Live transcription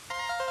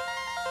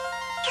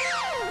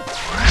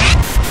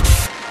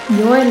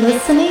You're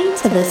listening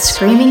to the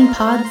Screaming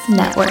Pods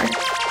Network.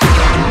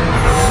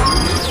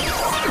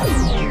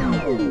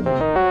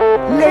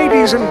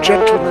 Ladies and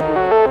gentlemen,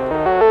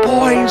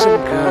 boys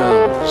and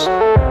girls.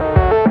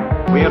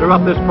 We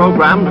interrupt this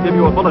program to give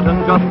you a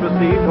bulletin just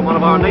received from one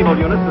of our naval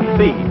units at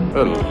sea.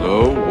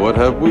 Hello, what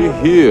have we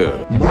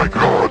here? My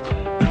God,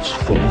 it's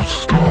full of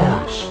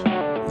stars.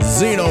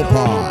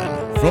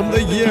 Xenopod from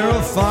the year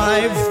of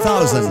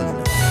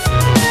 5000.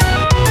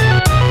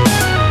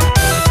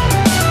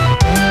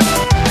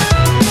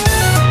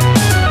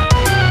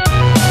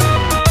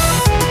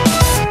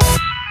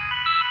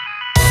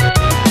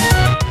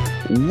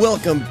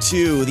 Welcome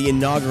to the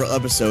inaugural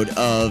episode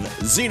of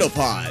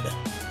Xenopod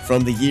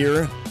from the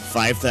year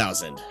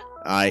 5000.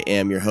 I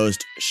am your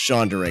host,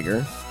 Sean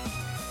DeRager.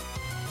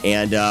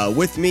 And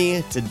with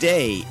me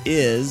today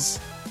is,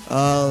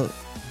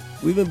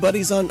 we've been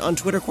buddies on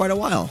Twitter quite a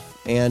while.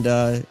 And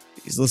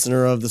he's a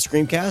listener of the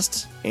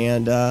Screamcast.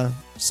 And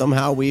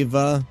somehow we've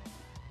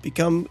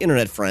become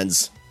internet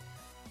friends.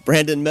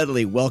 Brandon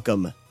Medley,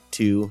 welcome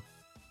to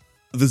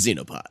the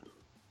Xenopod.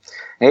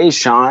 Hey,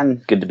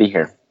 Sean. Good to be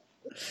here.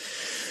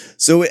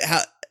 So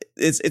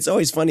it's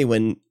always funny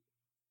when,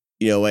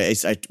 you know, we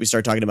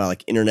start talking about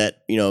like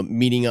internet, you know,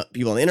 meeting up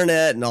people on the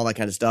internet and all that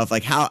kind of stuff.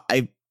 Like how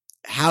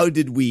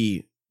did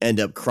we end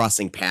up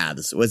crossing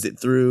paths? Was it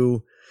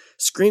through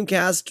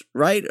Screamcast,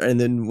 right? And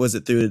then was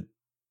it through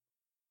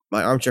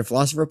my Armchair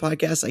Philosopher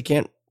podcast? I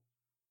can't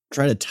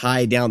try to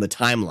tie down the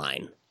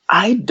timeline.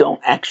 I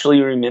don't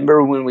actually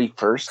remember when we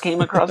first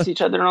came across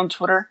each other on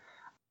Twitter.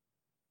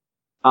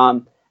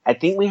 I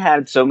think we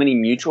had so many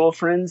mutual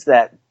friends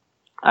that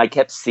I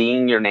kept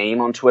seeing your name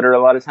on Twitter a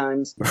lot of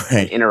times,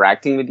 right,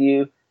 interacting with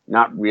you,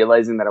 not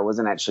realizing that I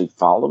wasn't actually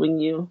following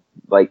you.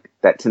 Like,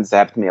 that tends to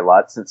happen to me a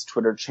lot since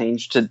Twitter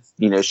changed to,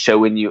 you know,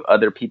 showing you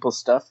other people's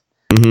stuff.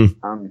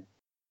 Mm-hmm.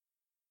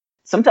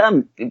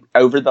 Sometime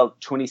over the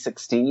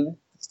 2016,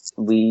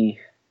 we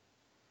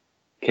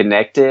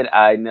connected.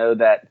 I know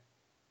that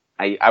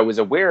I was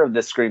aware of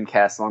the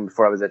Screamcast long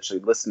before I was actually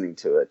listening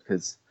to it,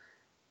 because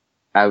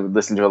I would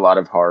listen to a lot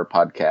of horror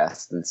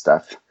podcasts and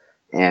stuff.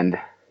 And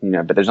you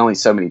know, but there's only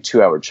so many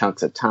 2-hour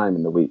chunks of time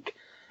in the week.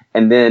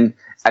 And then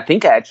I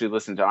think I actually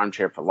listened to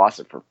Armchair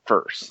Philosopher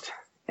first,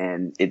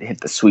 and it hit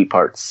the sweet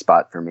part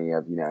spot for me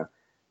of, you know,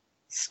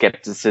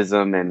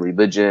 skepticism and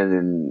religion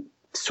and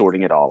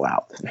sorting it all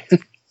out.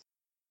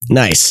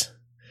 Nice.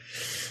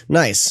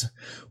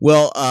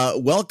 Well,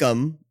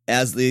 welcome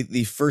as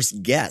the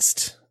first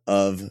guest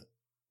of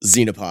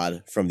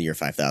Xenopod from the year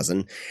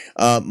 5000.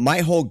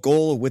 My whole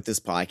goal with this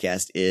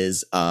podcast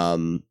is, I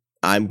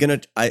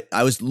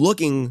was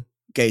looking.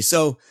 Okay,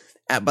 so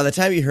by the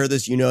time you hear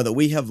this, you know that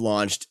we have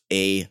launched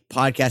a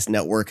podcast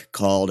network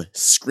called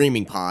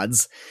Screaming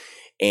Pods,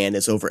 and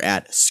it's over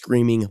at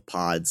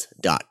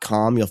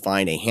screamingpods.com. You'll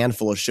find a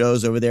handful of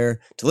shows over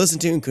there to listen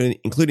to,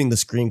 including the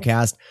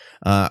Screamcast,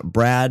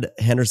 Brad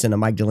Henderson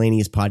and Mike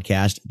Delaney's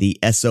podcast, the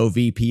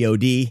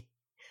SOVPOD,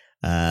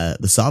 the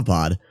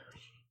SovPod,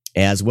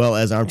 as well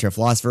as Armchair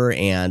Philosopher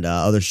and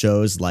other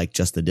shows like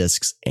Just the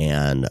Discs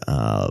and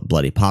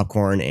Bloody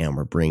Popcorn, and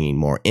we're bringing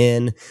more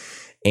in.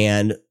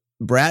 And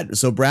Brad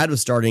was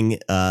starting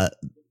the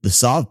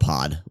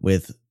SovPod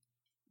with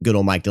good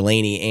old Mike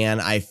Delaney,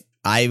 and I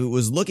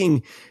was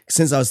looking,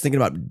 since I was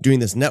thinking about doing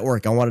this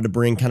network, I wanted to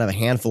bring kind of a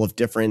handful of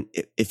different,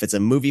 if it's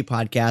a movie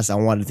podcast, I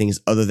wanted things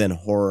other than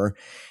horror,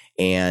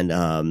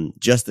 and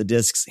Just the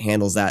Discs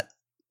handles that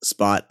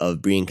spot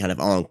of being kind of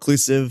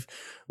all-inclusive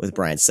with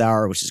Brian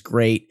Sauer, which is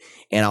great.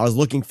 And I was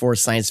looking for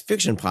science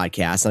fiction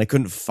podcasts, and I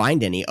couldn't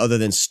find any other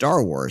than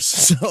Star Wars.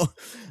 So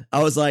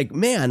I was like,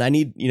 man, I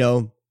need, you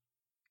know,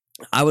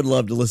 I would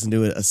love to listen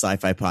to a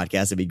sci-fi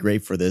podcast. It'd be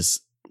great for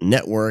this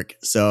network.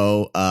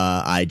 So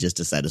I just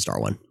decided to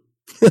start one.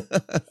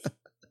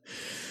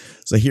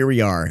 So here we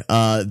are.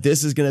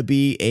 This is going to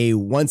be a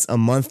once a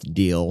month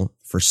deal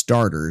for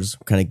starters.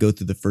 Kind of go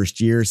through the first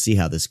year, see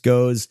how this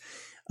goes.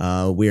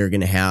 We are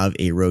going to have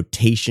a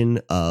rotation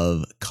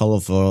of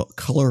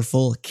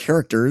colorful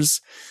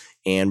characters.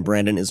 And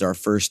Brandon is our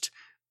first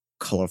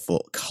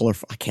colorful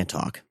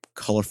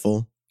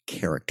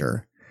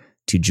character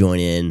to join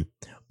in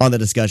on the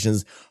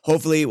discussions.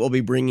 Hopefully we'll be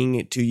bringing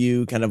it to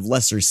you kind of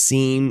lesser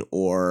seen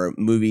or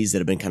movies that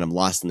have been kind of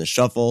lost in the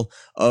shuffle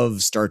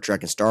of Star Trek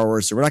and Star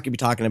Wars. So we're not going to be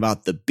talking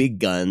about the big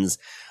guns.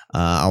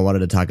 I wanted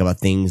to talk about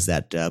things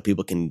that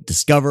people can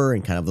discover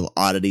and kind of little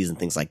oddities and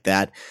things like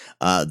that.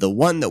 The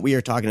one that we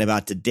are talking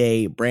about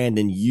today,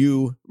 Brandon,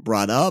 you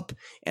brought up,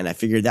 and I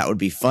figured that would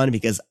be fun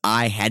because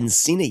I hadn't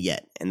seen it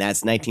yet. And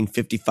that's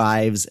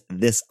 1955's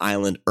This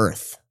Island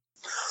Earth.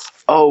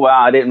 Oh,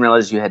 wow. I didn't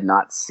realize you had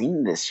not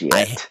seen this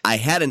yet. I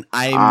hadn't.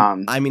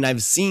 I mean,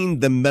 I've seen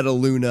the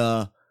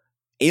Metaluna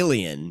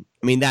Alien.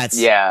 I mean, that's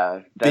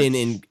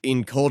been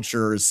in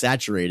culture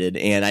saturated,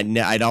 and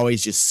I'd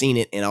always just seen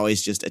it and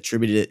always just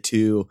attributed it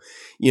to,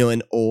 you know,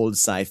 an old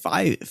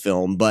sci-fi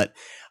film, but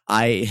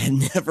I had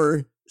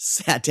never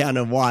sat down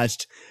and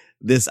watched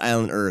This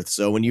Island Earth.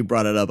 So when you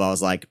brought it up, I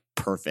was like,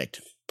 perfect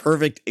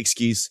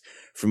excuse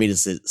for me to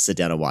sit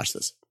down and watch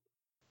this.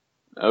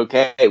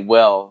 Okay,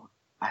 well,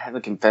 I have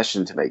a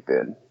confession to make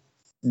then.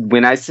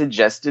 When I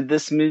suggested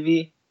this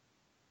movie,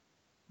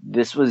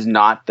 this was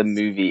not the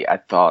movie I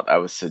thought I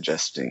was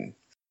suggesting.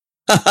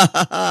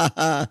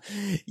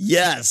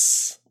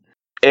 Yes.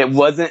 It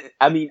wasn't,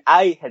 I mean,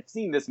 I had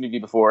seen this movie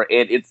before,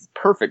 and it's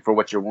perfect for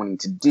what you're wanting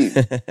to do.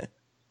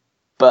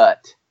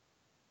 But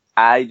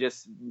I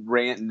just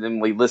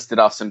randomly listed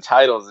off some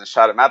titles and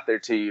shot them out there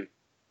to you.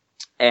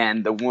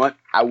 And what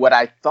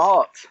I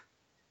thought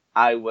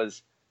I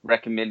was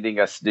recommending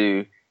us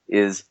do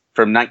is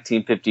from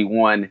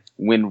 1951,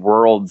 When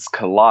Worlds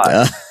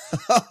Collide.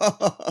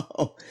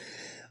 Oh,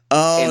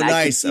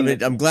 nice. I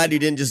mean, I'm glad you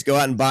didn't just go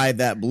out and buy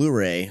that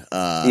Blu-ray.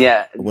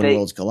 When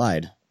Worlds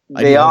Collide.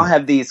 They all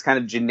have these kind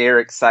of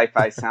generic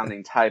sci-fi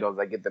sounding titles.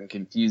 I get them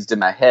confused in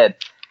my head.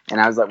 And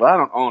I was like, well, I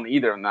don't own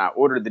either. And I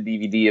ordered the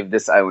DVD of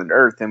This Island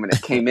Earth. And when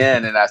it came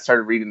in and I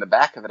started reading the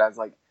back of it, I was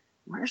like,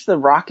 where's the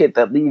rocket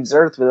that leaves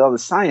Earth with all the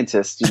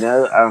scientists, you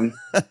know?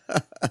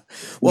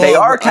 Well, they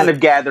are kind of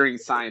gathering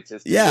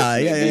scientists.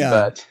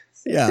 But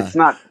it's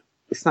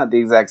not the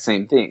exact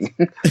same thing.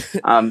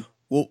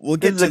 We'll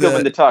get to a good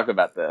one to talk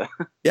about, though.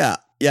 Yeah.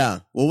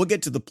 Well, we'll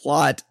get to the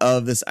plot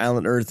of This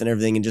Island Earth and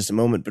everything in just a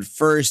moment. But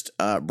first,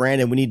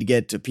 Brandon, we need to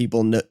get to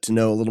people to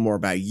know a little more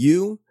about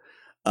you.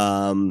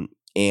 So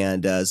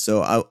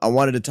I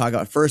wanted to talk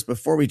about first,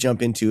 before we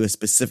jump into a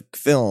specific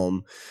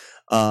film,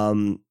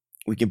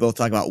 we can both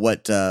talk about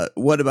what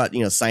about,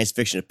 science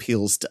fiction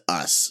appeals to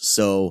us.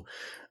 So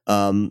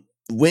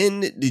when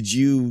did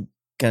you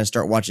kind of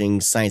start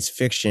watching science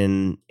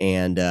fiction,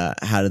 and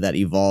how did that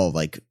evolve?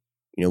 Like,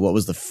 what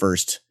was the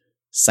first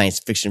science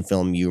fiction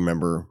film you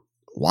remember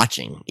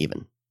watching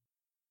even?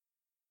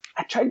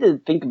 I tried to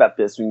think about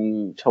this when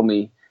you told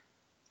me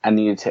I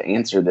needed to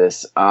answer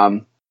this.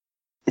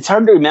 It's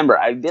hard to remember.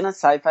 I've been a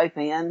sci-fi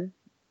fan,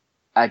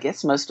 I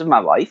guess, most of my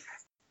life.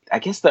 I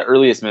guess the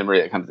earliest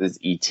memory that comes is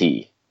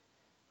E.T.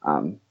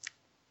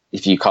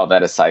 If you call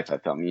that a sci-fi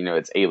film,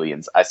 it's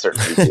aliens. I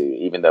certainly do,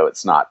 even though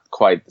it's not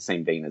quite the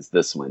same vein as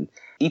this one.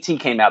 E.T.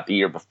 came out the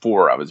year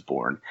before I was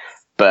born,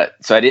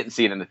 so I didn't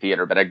see it in the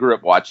theater, but I grew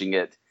up watching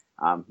it.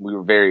 We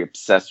were very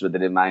obsessed with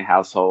it in my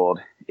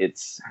household.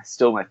 It's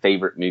still my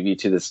favorite movie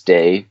to this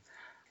day.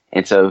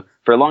 And so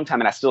for a long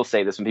time, and I still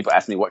say this when people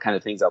ask me what kind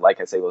of things I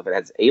like, I say, well, if it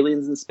has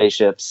aliens and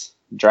spaceships,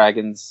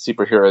 dragons,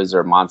 superheroes,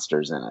 or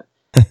monsters in it,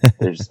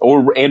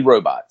 and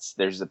robots,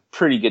 there's a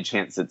pretty good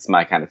chance it's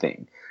my kind of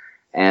thing.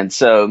 And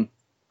so,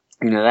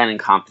 that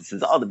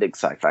encompasses all the big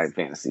sci-fi and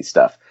fantasy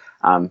stuff.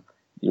 You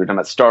were talking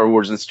about Star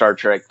Wars and Star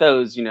Trek.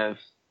 Those, you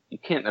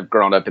can't have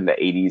grown up in the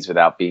 80s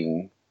without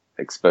being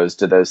exposed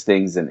to those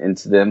things and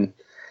into them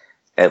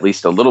at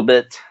least a little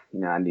bit.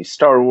 I knew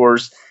Star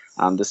Wars.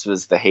 This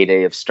was the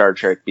heyday of Star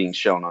Trek being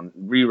shown on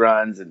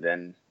reruns, and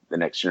then The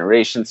Next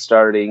Generation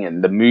starting,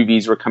 and the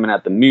movies were coming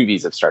out. The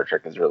movies of Star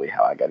Trek is really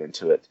how I got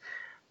into it.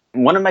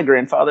 One of my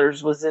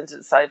grandfathers was into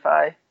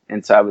sci-fi,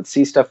 and so I would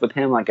see stuff with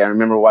him. Like, I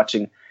remember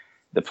watching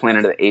the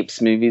Planet of the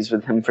Apes movies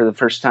with him for the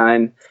first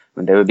time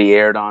when they would be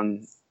aired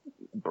on.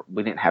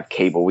 We didn't have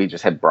cable. We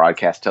just had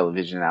broadcast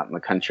television out in the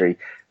country,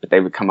 but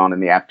they would come on in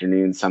the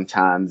afternoon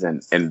sometimes,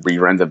 and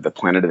reruns of the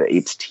Planet of the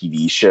Apes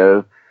TV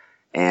show.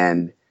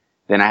 And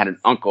then I had an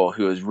uncle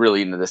who was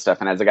really into this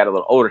stuff. And as I got a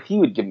little older, he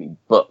would give me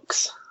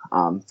books.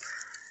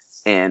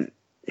 And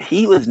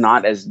he was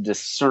not as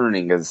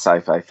discerning as a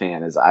sci-fi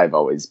fan as I've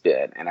always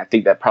been. And I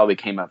think that probably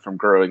came up from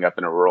growing up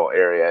in a rural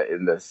area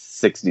in the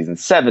 60s and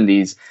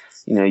 70s.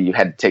 You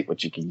had to take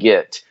what you could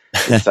get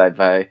in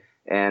sci-fi.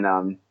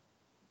 And,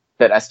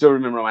 but I still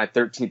remember on my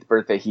 13th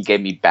birthday, he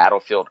gave me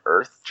Battlefield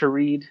Earth to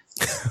read.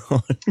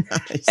 Oh,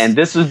 nice. And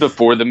this was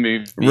before the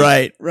movie.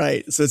 Right.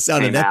 So it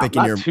sounded epic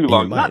in your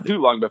mind. Not too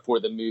long before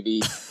the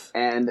movie.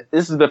 And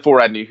this is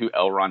before I knew who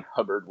L. Ron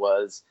Hubbard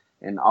was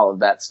and all of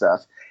that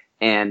stuff.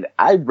 And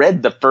I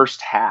read the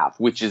first half,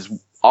 which is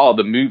all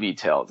the movie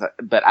tells,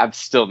 but I've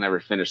still never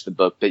finished the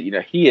book. But,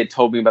 he had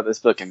told me about this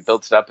book and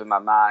built it up in my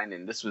mind.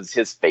 And this was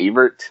his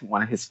favorite,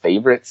 one of his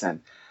favorites. And,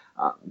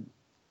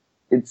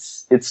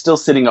 it's still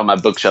sitting on my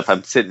bookshelf.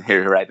 I'm sitting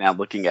here right now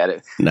looking at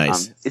it.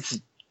 Nice. It's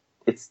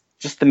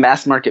just the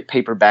mass market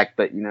paperback,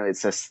 but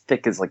it's as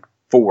thick as like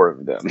 4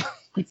 of them.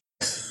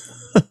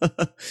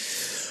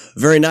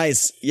 Very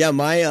nice. Yeah,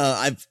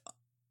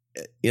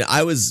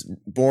 I was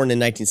born in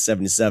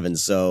 1977,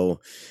 so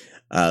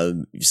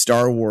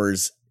Star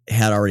Wars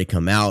had already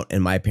come out,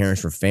 and my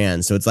parents were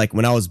fans. So it's like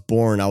when I was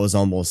born, I was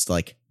almost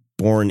like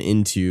born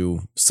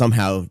into,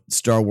 somehow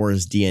Star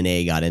Wars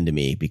DNA got into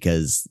me,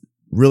 because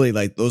really,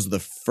 like, those are the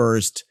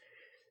first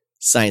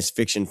science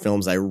fiction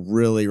films I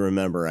really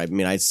remember. I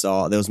mean, I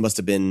saw, those must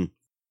have been,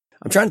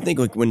 I'm trying to think,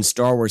 like, when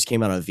Star Wars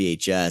came out on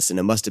VHS, and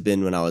it must have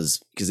been when I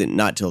was, because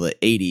not till the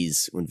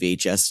 80s when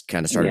VHS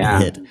kind of started to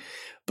hit.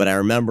 But I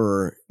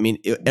remember,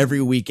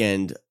 every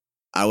weekend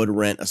I would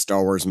rent a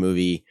Star Wars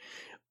movie.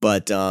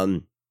 But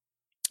so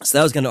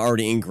that was kind of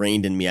already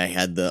ingrained in me. I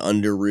had the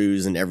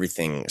Underoos and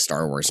everything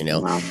Star Wars,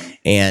 Wow.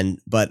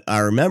 But I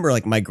remember,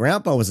 like, my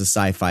grandpa was a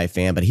sci-fi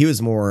fan, but he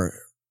was more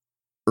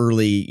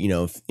early,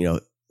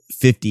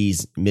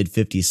 mid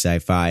 50s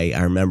sci-fi.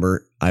 I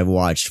remember I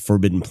watched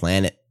Forbidden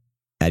Planet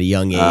at a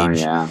young age. Oh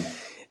yeah.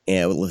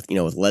 And with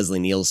Leslie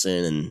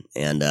Nielsen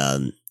and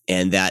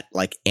that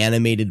like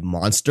animated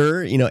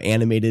monster,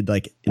 animated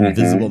like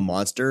invisible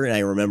monster. And I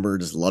remember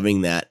just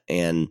loving that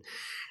and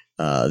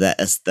that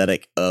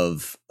aesthetic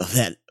of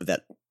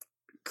that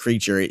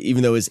creature.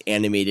 Even though it was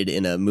animated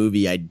in a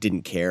movie, I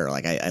didn't care.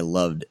 Like I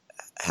loved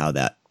how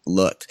that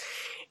looked.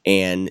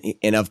 And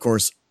of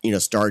course,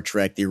 Star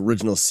Trek, the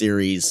original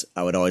series,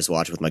 I would always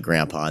watch with my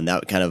grandpa, and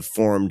that kind of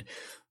formed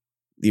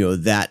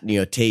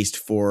that taste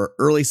for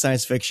early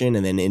science fiction,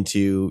 and then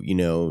into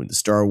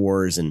Star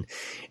Wars, and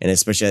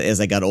especially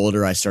as I got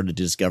older, I started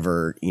to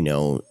discover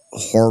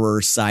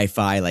horror,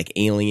 sci-fi like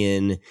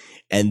Alien,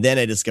 and then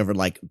I discovered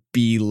like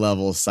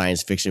B-level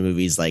science fiction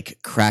movies like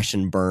Crash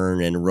and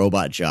Burn and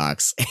Robot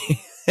Jocks.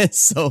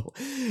 so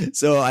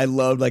I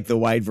loved like the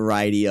wide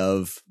variety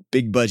of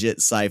big budget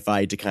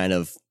sci-fi to kind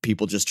of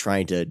people just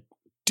trying to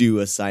do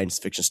a science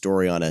fiction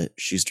story on a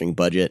shoestring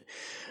budget.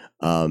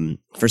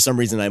 For some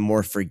reason, I'm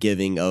more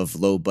forgiving of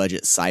low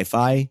budget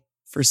sci-fi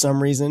for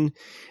some reason,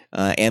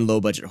 and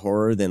low budget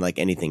horror than like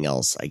anything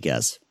else, I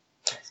guess.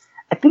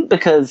 I think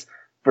because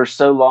for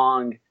so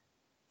long,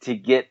 to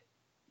get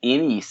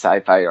any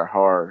sci-fi or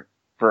horror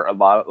for a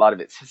lot of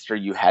its history,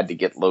 you had to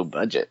get low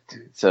budget.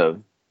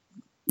 So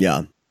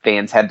yeah,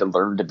 fans had to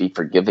learn to be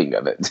forgiving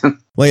of it.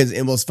 Well,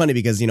 it's funny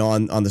because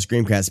on the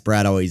Screamcast,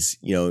 Brad always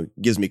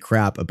gives me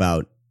crap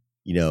about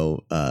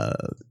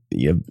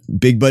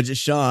big budget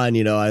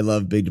Sean. I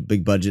love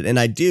big budget, and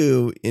I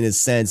do in a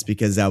sense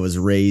because I was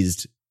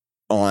raised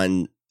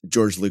on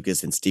George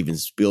Lucas and Steven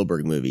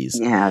Spielberg movies.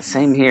 Yeah,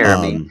 same here.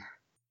 I mean,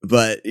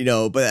 but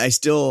I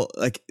still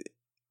like.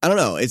 I don't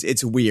know.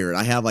 It's weird.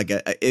 I have like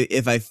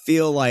if I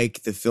feel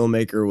like the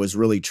filmmaker was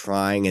really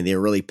trying and they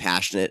were really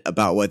passionate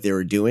about what they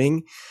were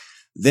doing,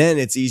 then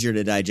it's easier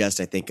to digest.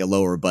 I think a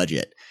lower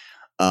budget.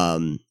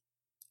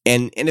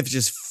 And if it's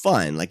just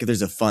fun, like if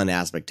there's a fun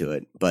aspect to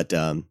it, but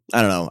I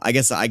don't know. I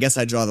guess I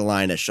draw the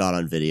line at shot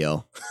on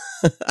video.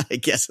 I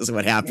guess is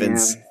what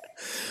happens. Yeah.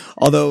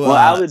 Although,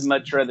 I would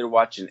much rather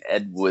watch an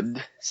Ed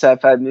Wood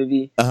sci-fi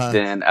movie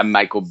than a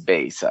Michael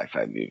Bay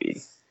sci-fi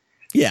movie.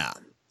 Yeah,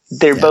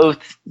 they're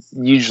both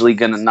usually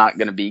not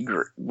gonna be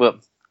well,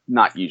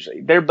 not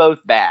usually. They're both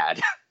bad,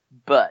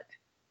 but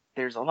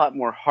there's a lot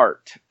more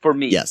heart for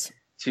me. Yes.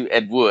 To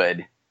Ed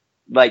Wood,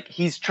 like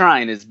he's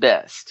trying his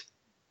best.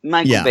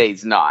 Michael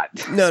Bay's not.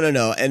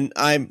 No. And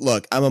I'm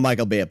a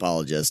Michael Bay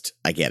apologist.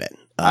 I get it.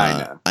 I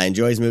know. I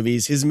enjoy his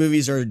movies. His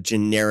movies are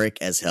generic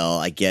as hell.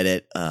 I get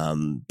it.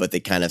 But they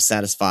kind of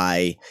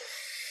satisfy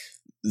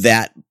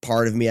that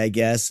part of me, I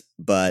guess.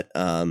 But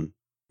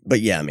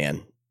yeah,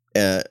 man.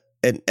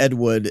 Ed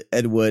Wood,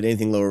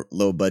 anything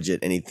low budget,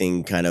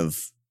 anything kind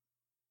of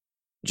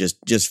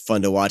just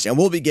fun to watch. And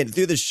we'll be getting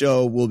through the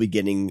show. We'll be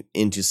getting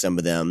into some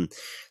of them,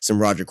 some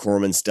Roger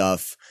Corman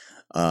stuff.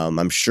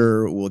 I'm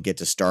sure we'll get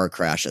to Star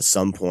Crash at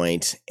some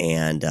point,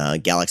 and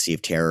Galaxy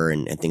of Terror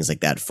and things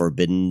like that.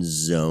 Forbidden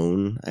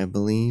Zone, I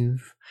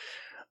believe.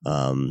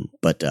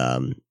 But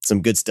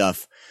some good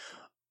stuff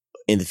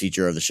in the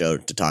future of the show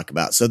to talk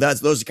about. So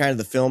those are kind of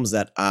the films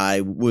that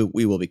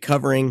we will be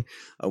covering.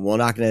 We're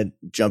not going to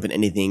jump in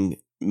anything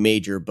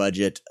major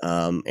budget,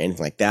 anything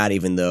like that.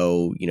 Even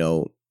though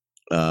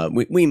I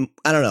don't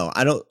know.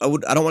 I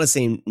don't want to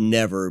say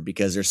never,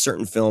 because there's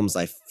certain films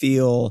I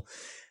feel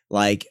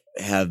like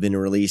have been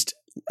released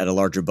at a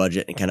larger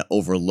budget and kind of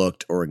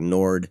overlooked or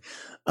ignored.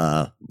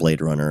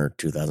 Blade Runner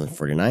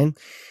 2049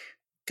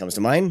 comes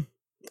to mind.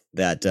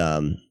 That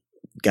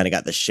kind of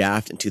got the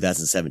shaft in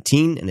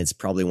 2017, and it's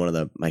probably one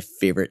of my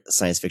favorite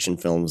science fiction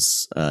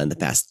films in the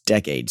past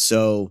decade.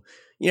 So,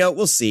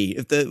 we'll see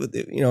if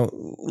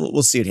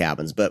we'll see what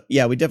happens. But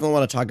yeah, we definitely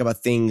want to talk about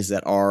things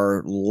that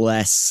are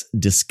less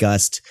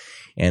discussed,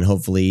 and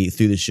hopefully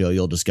through the show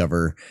you'll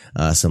discover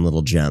some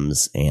little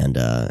gems and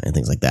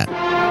things like that.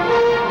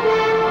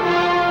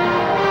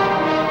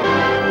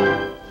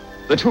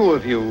 The two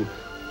of you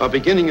are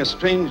beginning a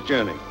strange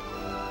journey,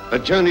 a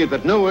journey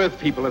that no Earth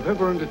people have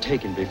ever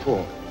undertaken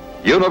before.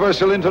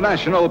 Universal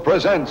International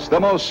presents the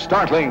most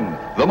startling,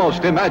 the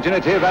most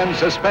imaginative and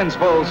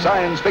suspenseful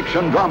science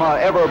fiction drama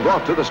ever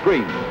brought to the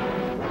screen.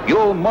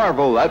 You'll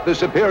marvel at the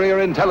superior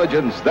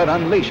intelligence that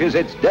unleashes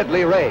its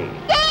deadly ray.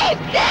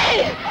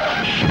 Dave!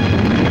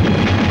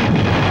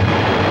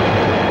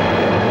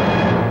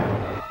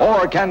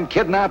 Or can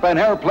kidnap an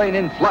airplane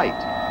in flight.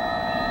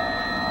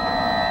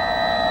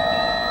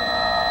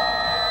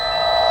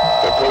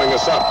 They're pulling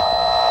us up.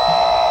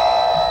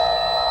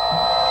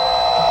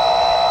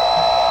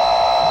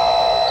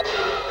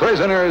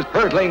 Prisoners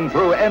hurtling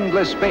through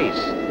endless space,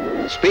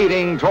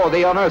 speeding toward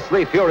the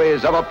unearthly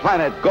furies of a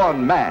planet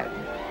gone mad.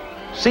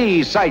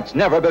 See sights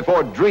never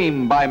before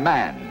dreamed by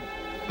man.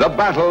 The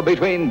battle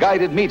between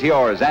guided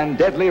meteors and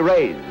deadly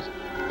rays.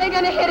 They're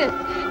gonna hit us!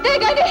 They're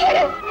gonna hit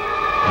us!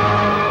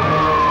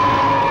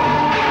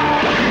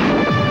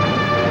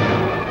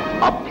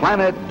 A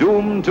planet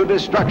doomed to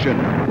destruction.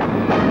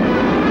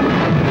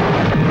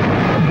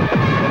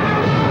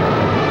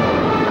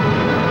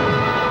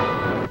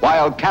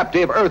 while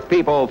captive Earth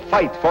people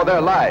fight for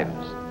their lives.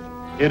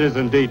 It is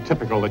indeed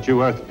typical that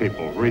you Earth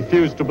people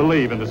refuse to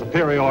believe in the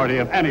superiority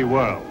of any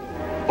world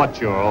but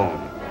your own.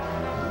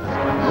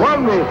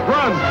 Run, Ruth,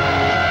 run!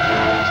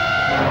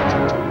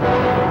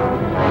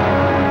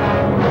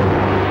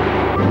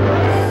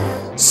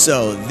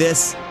 So,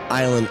 This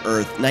Island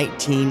Earth,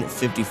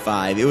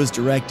 1955. It was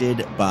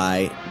directed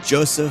by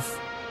Joseph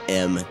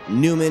M.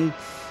 Newman.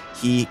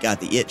 He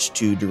got the itch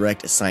to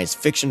direct a science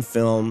fiction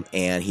film,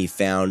 and he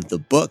found the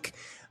book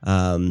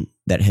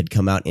that had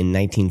come out in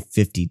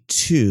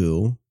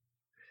 1952.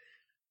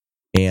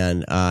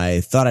 And I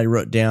thought I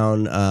wrote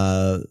down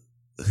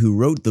who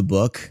wrote the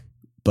book,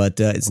 but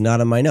it's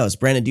not in my notes.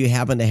 Brandon, do you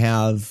happen to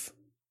have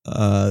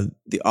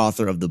the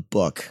author of the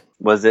book?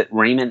 Was it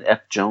Raymond F.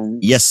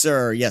 Jones? Yes,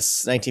 sir.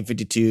 Yes,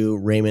 1952,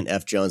 Raymond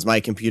F. Jones. My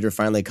computer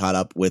finally caught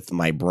up with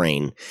my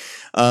brain.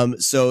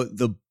 So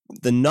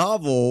the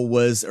novel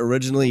was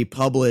originally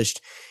published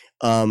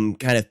kind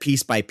of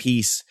piece by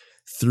piece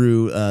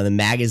through the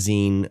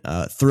magazine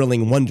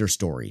Thrilling Wonder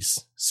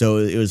Stories.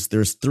 So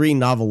there's 3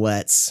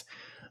 novelettes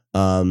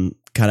kind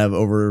of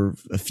over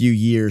a few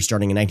years,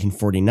 starting in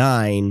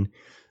 1949.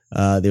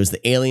 There was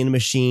The Alien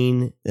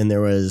Machine, then there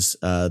was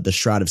The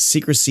Shroud of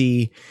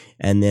Secrecy,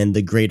 and then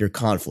The Greater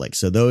Conflict.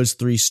 So those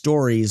 3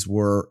 stories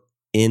were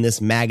in this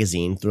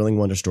magazine, Thrilling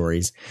Wonder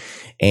Stories,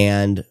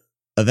 and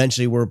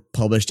eventually were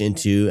published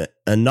into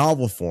a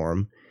novel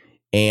form.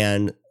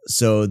 And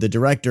so the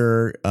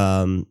director,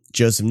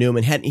 Joseph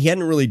Newman,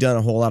 hadn't really done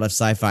a whole lot of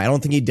sci-fi. I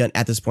don't think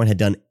at this point had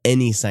done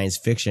any science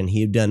fiction.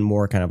 He had done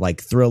more kind of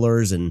like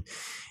thrillers and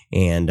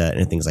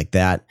things like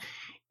that.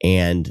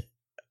 And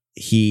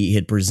he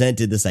had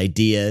presented this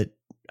idea,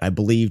 I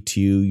believe,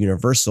 to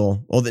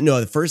Universal. Well,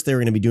 no, at first they were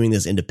going to be doing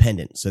this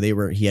independent. So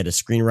he had a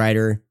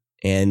screenwriter,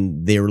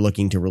 and they were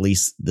looking to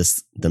release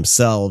this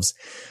themselves.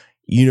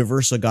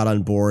 Universal got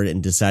on board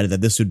and decided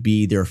that this would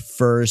be their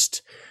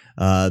first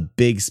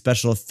big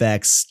special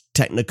effects,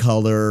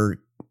 Technicolor,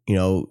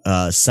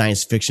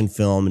 science fiction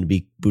film, and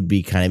would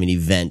be kind of an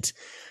event.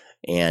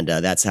 And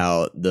that's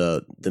how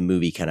the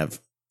movie kind of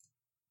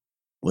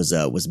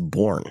was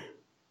born.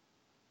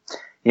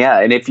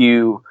 Yeah, and if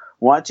you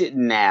watch it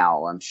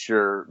now, I'm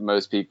sure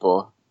most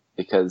people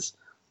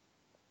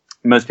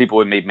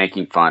would be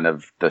making fun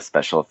of the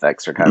special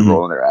effects or kind of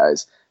rolling their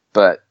eyes.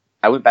 But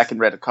I went back and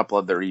read a couple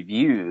of the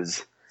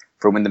reviews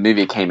for when the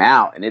movie came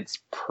out, and it's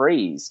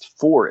praised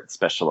for its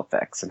special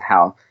effects and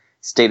how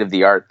state of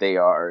the art they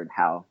are and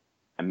how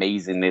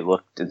amazing they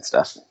looked and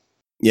stuff.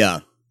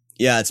 Yeah,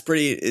 it's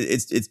pretty.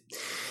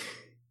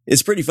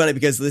 It's pretty funny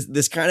because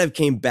this kind of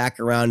came back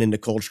around into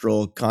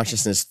cultural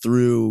consciousness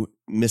through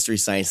Mystery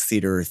Science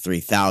Theater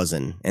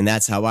 3000. And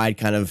that's how I'd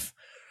kind of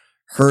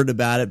heard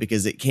about it,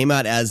 because it came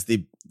out as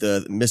the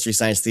Mystery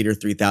Science Theater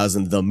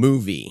 3000, the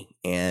movie.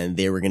 And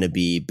they were going to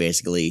be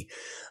basically,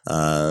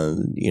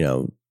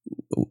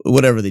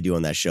 whatever they do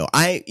on that show.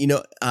 I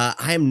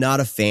am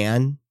not a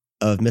fan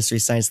of Mystery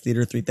Science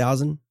Theater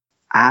 3000.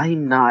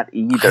 I'm not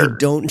either. I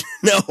don't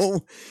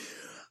know.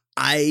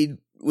 I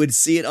would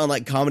see it on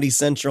like Comedy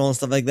Central and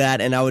stuff like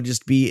that, and I would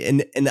just be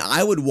and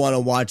I would want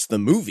to watch the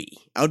movie.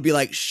 I would be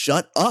like,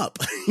 shut up.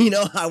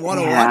 I want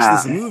to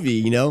watch this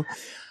movie,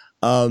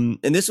 and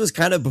this was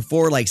kind of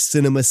before like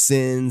Cinema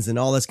Sins and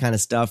all this kind of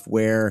stuff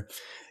where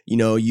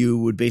you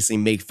would basically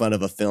make fun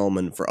of a film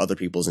and for other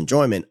people's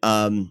enjoyment.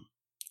 I'm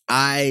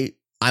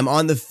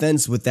on the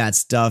fence with that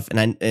stuff,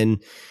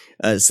 and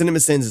Cinema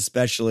Sins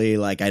especially,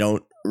 like I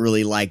don't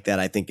really like that.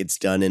 I think it's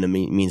done in a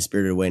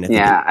mean-spirited way, and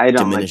I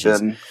don't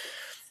diminishes. Like them.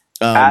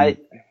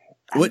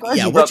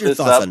 What's your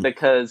thoughts on?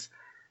 Because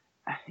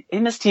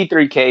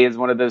MST3K is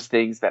one of those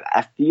things that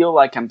I feel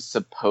like I'm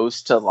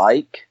supposed to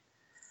like.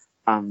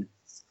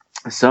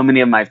 So many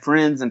of my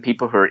friends and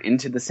people who are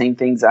into the same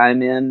things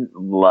I'm in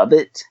love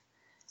it.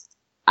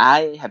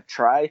 I have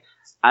tried.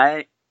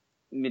 I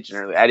mentioned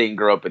earlier, I didn't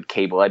grow up with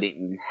cable. I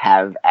didn't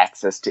have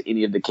access to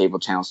any of the cable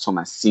channels till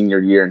my senior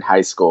year in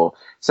high school.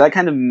 So I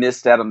kind of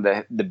missed out on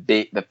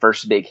the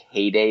first big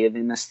heyday of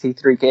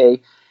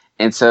MST3K.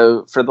 And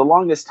so for the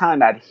longest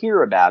time, I'd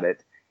hear about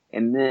it,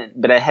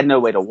 but I had no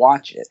way to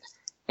watch it.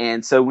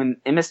 And so when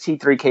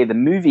MST3K, the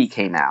movie,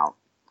 came out,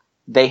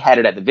 they had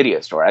it at the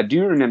video store. I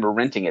do remember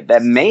renting it.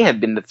 That may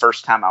have been the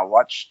first time I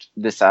watched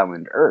This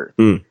Island Earth.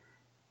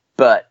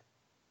 But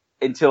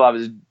until I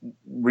was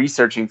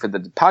researching for the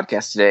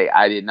podcast today,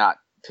 I did not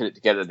put it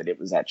together that it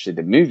was actually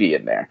the movie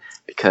in there,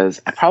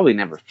 because I probably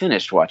never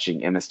finished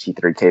watching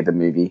MST3K, the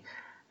movie.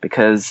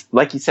 Because,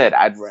 like you said,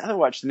 I'd rather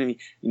watch the movie.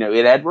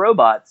 It had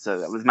robots, so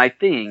that was my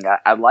thing.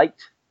 I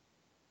liked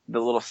the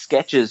little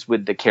sketches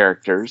with the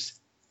characters,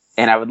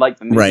 and I would like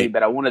the movie,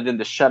 but I wanted them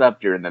to shut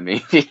up during the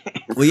movie.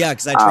 Well, yeah,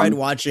 because I tried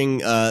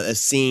watching a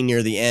scene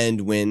near the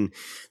end when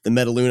the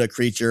Metaluna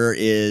creature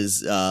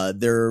is all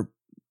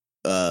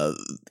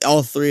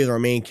 3 of our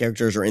main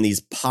characters are in these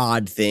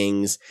pod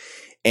things,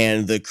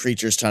 and the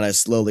creature's kind of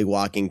slowly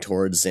walking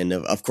towards, and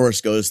of course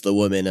goes to the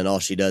woman, and all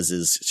she does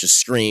is just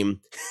scream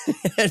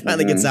and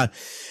finally gets out.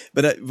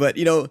 But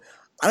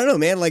I don't know,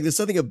 man. Like, there's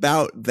something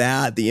about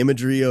that, the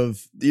imagery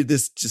of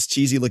this just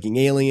cheesy looking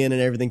alien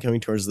and everything coming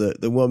towards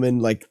the woman.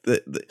 Like,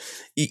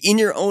 in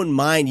your own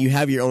mind, you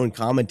have your own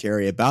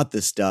commentary about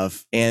this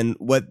stuff. And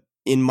what,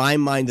 in my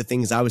mind, the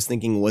things I was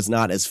thinking was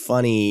not as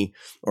funny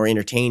or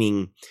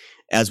entertaining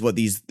as what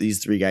these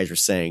three guys were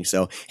saying.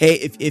 So, hey,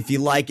 if you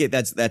like it,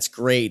 that's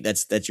great.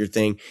 That's your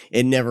thing.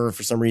 It never,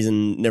 for some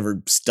reason,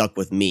 never stuck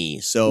with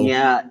me. So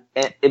yeah,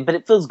 but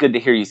it feels good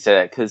to hear you say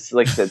that, because,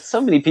 like I said, so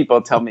many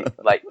people tell me,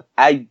 like,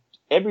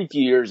 every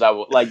few years I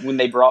will, like when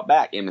they brought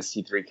back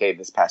MST3K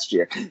this past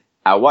year,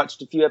 I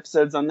watched a few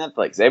episodes on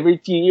Netflix. Every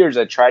few years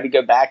I try to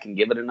go back and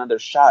give it another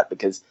shot,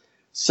 because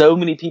so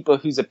many people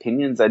whose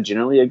opinions I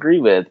generally agree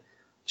with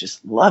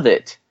just love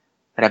it.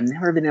 But I've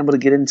never been able to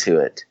get into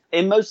it.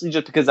 And mostly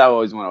just because I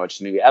always want to watch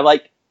the movie. I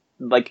like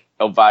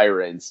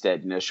Elvira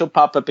instead. You know, she'll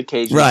pop up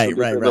occasionally.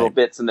 Right. Little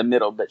bits in the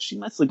middle, but she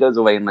mostly goes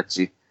away and lets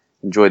you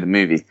enjoy the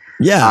movie.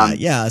 Yeah,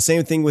 yeah.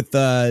 Same thing with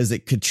is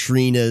it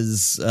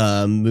Katrina's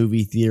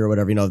movie theater or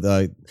whatever? You know,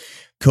 the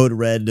Code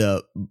Red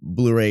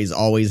Blu-rays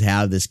always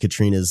have this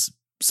Katrina's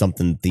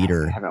something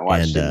theater. I haven't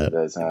watched any of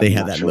those. They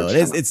have that mode.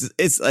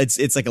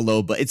 It's like a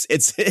low, but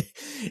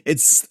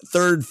it's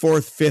third,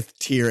 fourth, fifth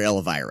tier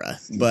Elvira.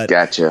 But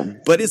gotcha.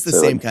 But it's the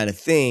same kind of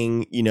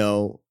thing. You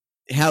know,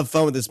 have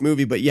fun with this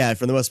movie. But yeah,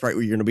 for the most part,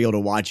 you're going to be able to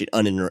watch it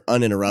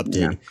uninterrupted.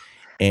 Yeah.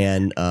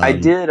 And I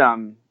did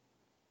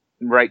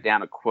write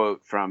down a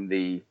quote from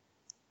the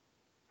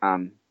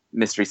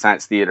Mystery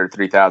Science Theater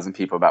 3000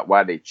 people about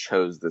why they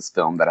chose this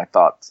film that I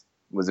thought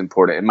was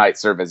important. It might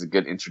serve as a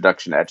good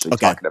introduction to actually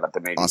talking about the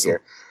movie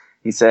here.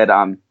 He said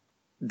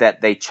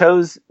that they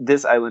chose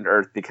This Island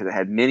Earth because it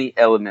had many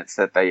elements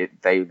that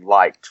they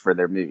liked for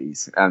their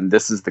movies. And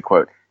this is the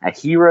quote: a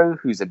hero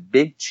who's a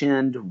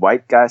big-chinned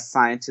white guy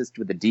scientist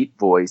with a deep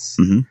voice,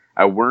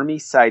 a wormy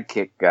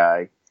sidekick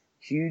guy,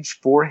 huge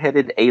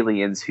four-headed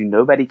aliens who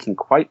nobody can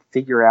quite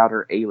figure out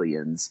are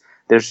aliens.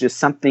 There's just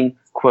something,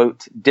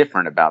 quote,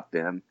 different about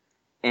them.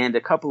 And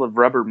a couple of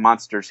rubber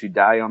monsters who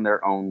die on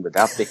their own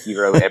without the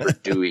hero ever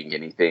doing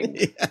anything.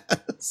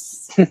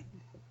 Yes.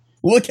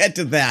 We'll get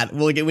to that.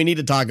 We need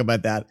to talk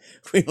about that.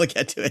 We'll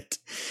get to it.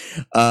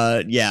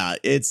 Yeah,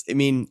 I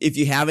mean, if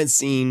you haven't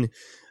seen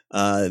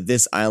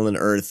This Island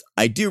Earth,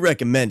 I do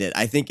recommend it.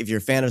 I think if you're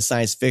a fan of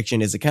science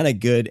fiction, it's a kind of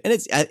good, and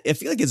I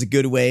feel like it's a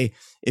good way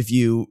if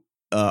you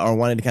are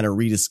wanting to kind of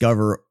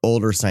rediscover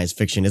older science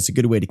fiction. It's a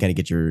good way to kind of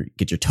get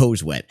your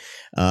toes wet.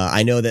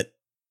 I know that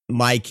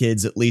my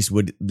kids at least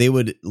would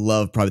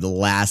love probably the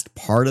last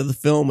part of the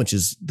film, which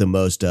is the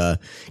most the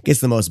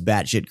most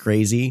batshit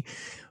crazy.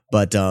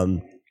 But I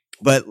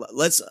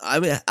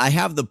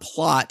have the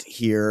plot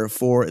here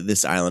for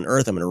This Island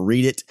Earth. I'm going to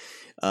read it.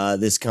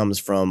 This comes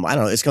from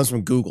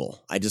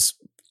Google. I just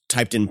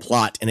typed in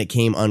plot and it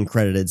came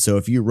uncredited. So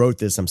if you wrote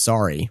this, I'm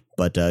sorry,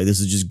 but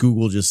this is just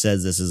Google just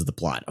says this is the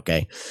plot.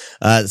 Okay.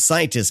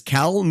 Scientist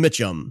Cal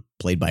Mitchum,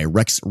 played by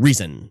Rex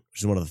Reason,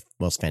 which is one of the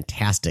most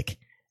fantastic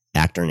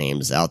actor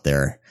names out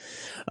there,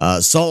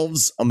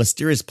 solves a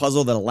mysterious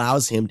puzzle that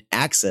allows him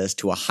access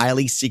to a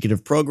highly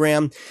secretive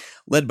program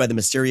led by the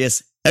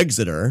mysterious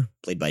Exeter,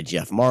 played by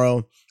Jeff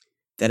Morrow,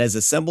 that has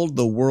assembled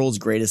the world's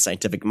greatest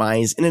scientific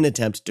minds in an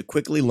attempt to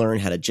quickly learn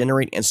how to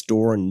generate and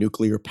store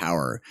nuclear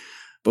power.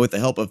 But with the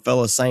help of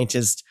fellow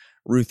scientist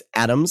Ruth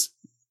Adams,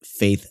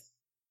 Faith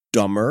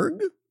Domergue,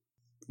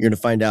 you're going to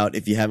find out,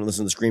 if you haven't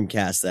listened to the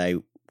Screamcast, that I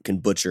can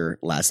butcher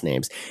last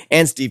names,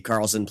 and Steve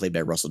Carlson, played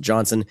by Russell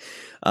Johnson.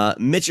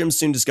 Mitchum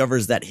soon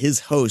discovers that his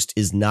host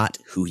is not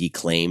who he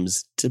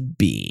claims to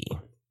be.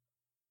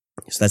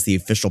 So that's the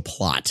official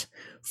plot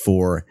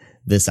for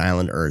This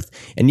Island Earth.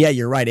 And yeah,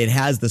 you're right. It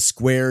has the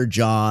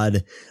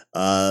square-jawed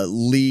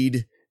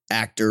lead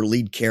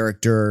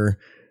character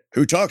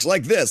who talks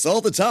like this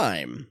all the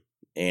time.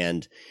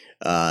 And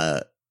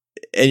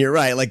you're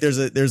right. Like there's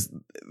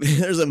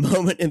a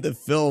moment in the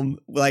film,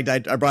 like I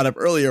brought up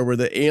earlier, where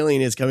the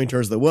alien is coming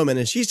towards the woman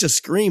and she's just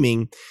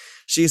screaming.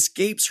 She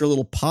escapes her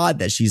little pod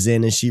that she's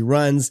in and she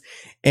runs,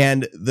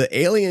 and the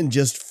alien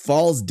just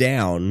falls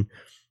down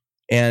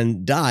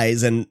and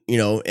dies. And,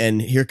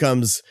 and here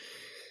comes,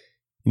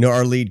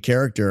 our lead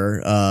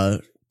character,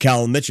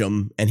 Cal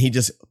Mitchum, and he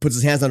just puts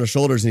his hands on her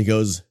shoulders and he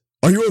goes,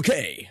 "Are you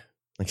okay?"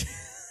 Like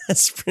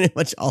that's pretty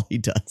much all he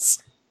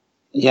does.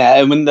 Yeah,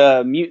 and when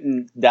the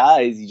mutant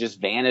dies, he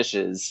just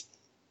vanishes.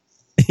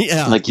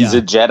 Yeah, like he's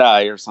a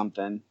Jedi or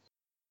something.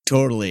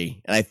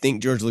 Totally. And I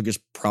think George Lucas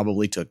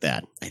probably took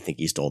that. I think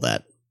he stole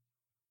that.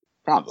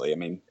 Probably. I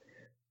mean,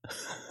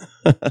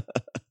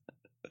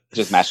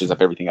 just mashes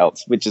up everything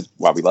else, which is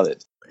why we love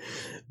it.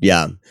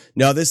 Yeah.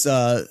 No, this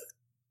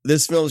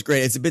film is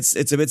great. It's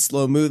a bit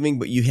slow moving,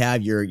 but you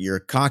have your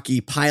cocky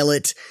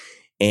pilot,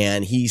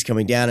 and he's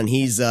coming down, and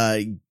he's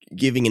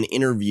giving an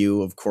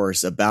interview, of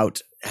course,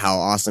 about how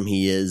awesome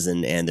he is,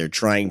 and they're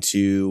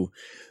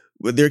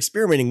they're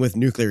experimenting with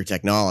nuclear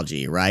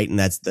technology, right? And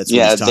that's what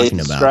he's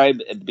talking about. Describe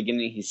at the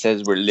beginning, he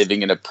says we're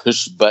living in a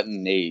push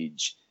button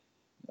age,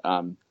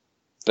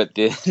 but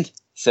then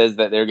says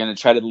that they're going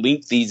to try to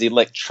link these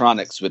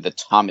electronics with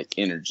atomic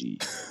energy.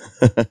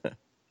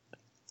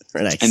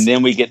 Nice. And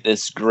then we get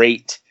this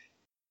great,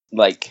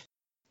 like,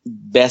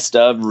 best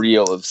of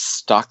reel of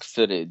stock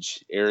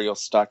footage, aerial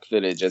stock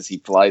footage as he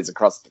flies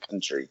across the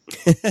country.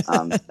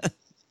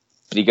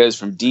 But he goes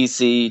from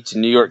DC to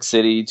New York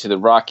City to the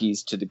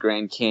Rockies to the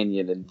Grand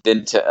Canyon and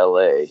then to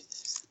LA.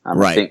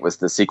 I think was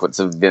the sequence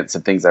of events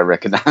and things I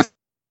recognized.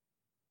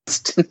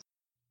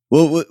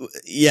 Well,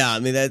 yeah, I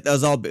mean that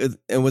was all.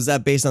 And was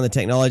that based on the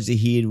technology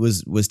he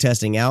was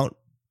testing out?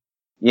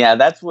 Yeah,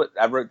 that's what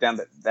I wrote down.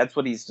 That's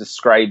what he's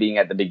describing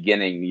at the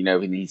beginning. You know,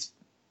 when he's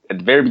at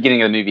the very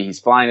beginning of the movie,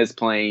 he's flying his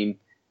plane,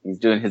 he's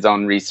doing his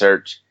own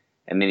research,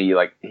 and then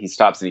he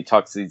stops and he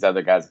talks to these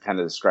other guys and kind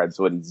of describes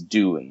what he's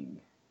doing.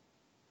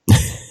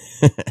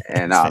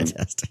 And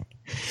fantastic.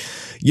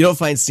 You don't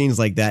find scenes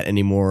like that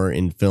anymore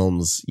in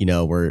films, you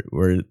know, where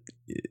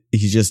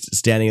he's just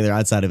standing there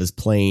outside of his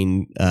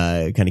plane,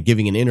 kind of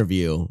giving an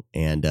interview,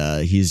 and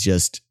he's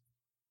just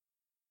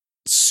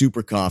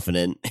super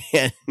confident.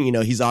 And, you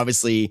know, he's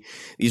obviously,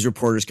 these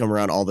reporters come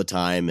around all the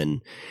time,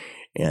 and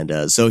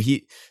so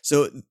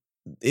him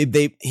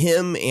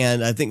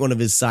and I think one of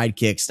his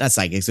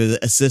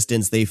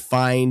assistants, they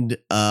find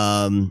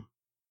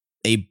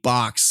a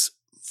box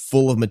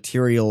full of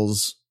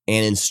materials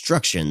and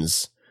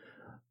instructions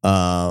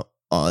to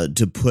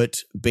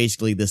put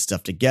basically this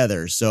stuff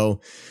together. So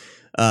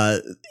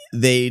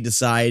they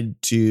decide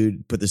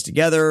to put this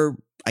together,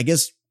 I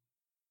guess,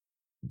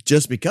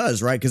 just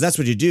because, right? Because that's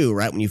what you do,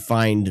 right? When you're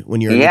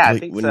I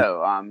think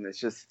so. It's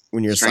just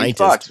when you're a strange scientist.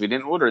 box. We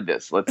didn't order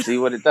this. Let's see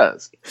what it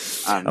does.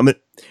 I'm a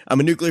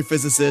nuclear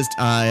physicist.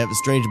 I have a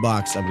strange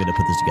box. I'm going to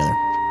put this together.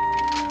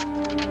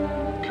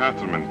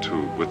 Catherman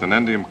tube with an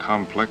endium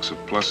complex of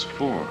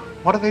 +4.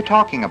 What are they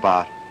talking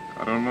about?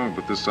 I don't know,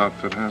 but this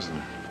outfit has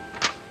them.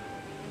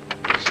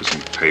 This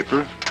isn't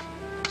paper.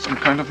 Some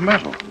kind of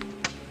metal.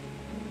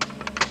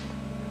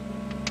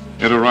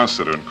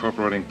 Interocitor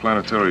incorporating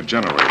planetary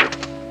generator.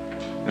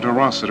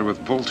 Interocitor with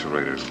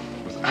volturator,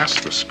 with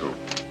astroscope.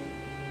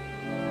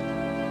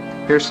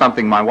 Here's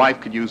something my wife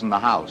could use in the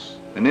house.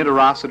 An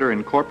interocitor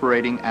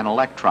incorporating an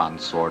electron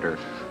sorter.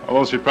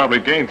 Although she probably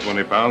gained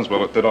 20 pounds,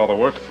 well, it did all the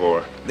work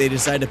for her. They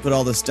decide to put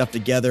all this stuff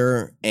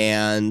together,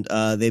 and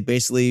they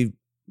basically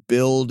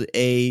build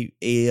an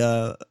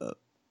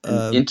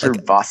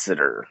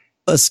intervocitor.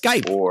 A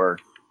Skype. Or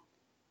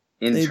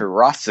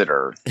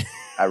interocitor.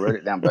 I wrote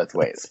it down both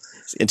ways.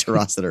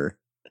 Interocitor.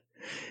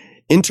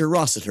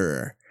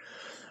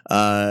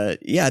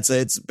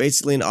 It's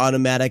basically an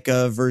automatic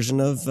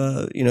version of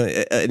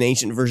an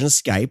ancient version of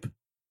Skype,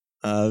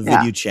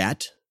 video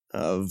chat,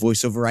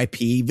 voice over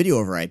IP, video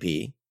over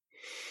IP,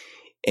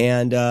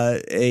 and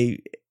a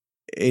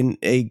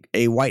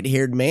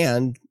white-haired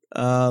man,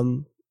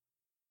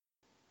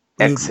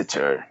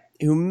 Exeter,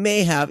 who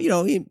may have,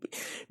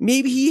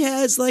 maybe he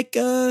has like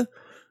a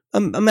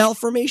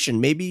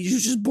malformation. Maybe he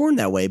was just born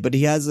that way, but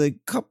he has a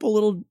couple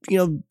little,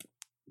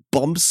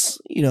 bumps,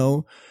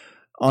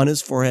 on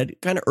his forehead,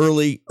 kind of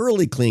early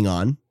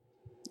Klingon,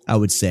 I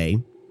would say,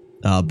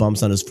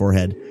 bumps on his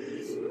forehead,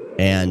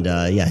 and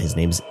his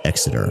name's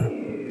Exeter,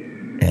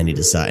 and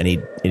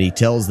he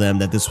tells them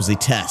that this was a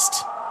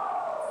test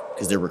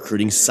because they're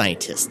recruiting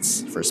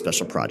scientists for a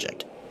special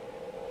project.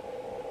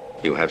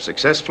 You have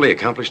successfully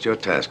accomplished your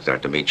task,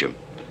 Dr. Meacham.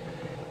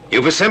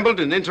 You've assembled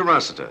an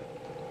interocitor,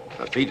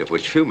 a feat of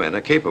which few men are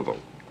capable.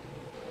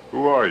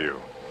 Who are you?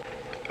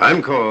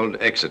 I'm called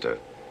Exeter.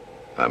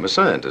 I'm a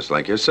scientist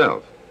like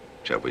yourself.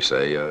 Shall we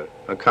say, a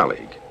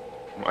colleague.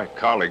 My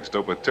colleagues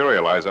don't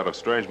materialize out of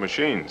strange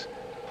machines.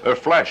 They're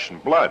flesh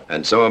and blood.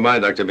 And so am I,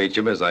 Dr.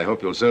 Meacham, as I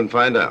hope you'll soon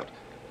find out.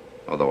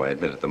 Although I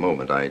admit at the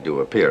moment I do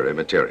appear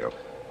immaterial.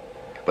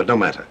 But no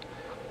matter.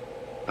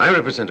 I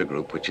represent a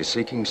group which is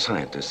seeking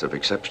scientists of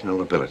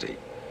exceptional ability.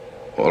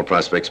 All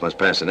prospects must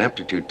pass an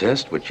aptitude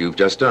test, which you've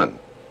just done.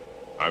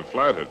 I'm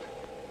flattered.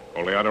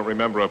 Only I don't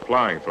remember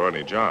applying for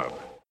any job.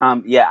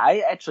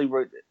 I actually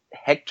wrote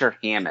Hector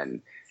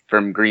Hammond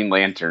from Green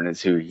Lantern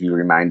is who he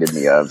reminded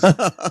me of.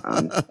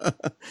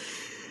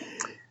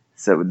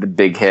 So with the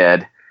big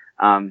head.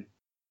 I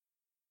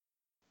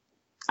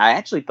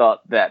actually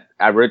thought that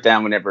I wrote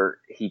down whenever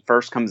he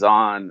first comes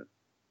on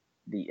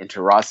the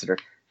interocitor,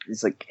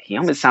 it's like he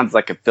almost sounds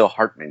like a Phil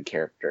Hartman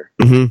character.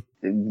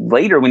 Mm-hmm.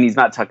 Later, when he's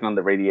not talking on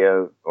the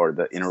radio or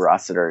the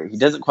interocitor, he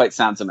doesn't quite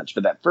sound so much.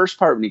 But that first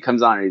part when he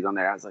comes on and he's on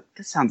there, I was like,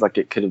 this sounds like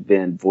it could have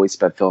been voiced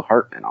by Phil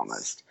Hartman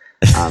almost.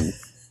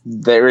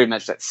 Very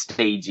much that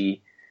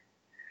stagey,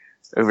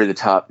 over the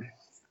top,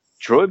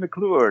 Troy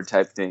McClure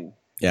type thing.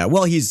 Yeah,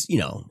 well, he's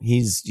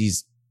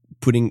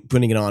putting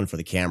it on for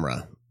the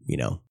camera,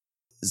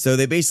 So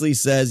they basically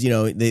says,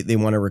 they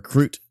want to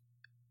recruit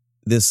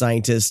this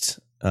scientist,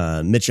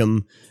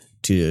 Mitchum,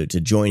 to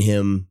join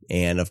him,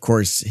 and of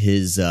course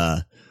his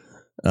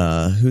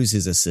who's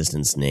his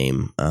assistant's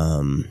name?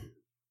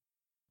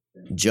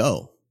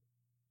 Joe.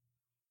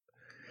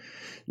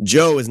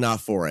 Joe is not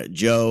for it.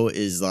 Joe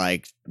is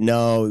like,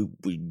 no,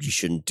 you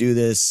shouldn't do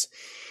this.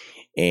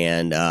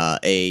 And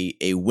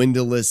a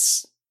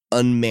windowless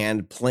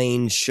unmanned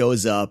plane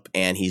shows up,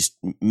 and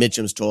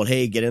Mitchum's told,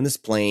 hey, get in this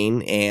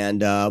plane,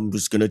 and I'm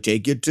just going to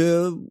take you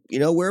to,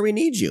 where we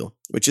need you,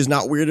 which is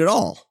not weird at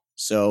all.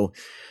 So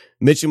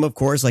Mitchum, of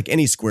course, like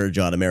any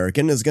square-jawed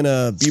American, is going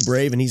to be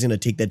brave, and he's going to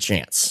take that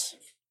chance.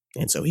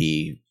 And so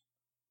he,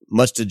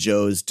 much to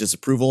Joe's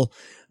disapproval,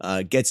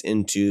 gets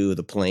into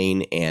the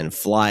plane and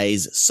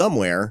flies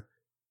somewhere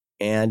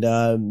and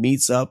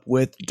meets up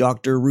with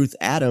Dr. Ruth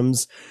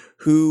Adams,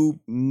 who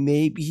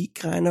maybe he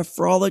kind of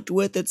frolicked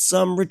with at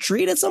some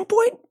retreat at some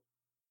point.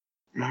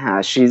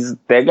 Yeah,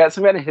 they've got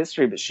some kind of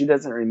history, but she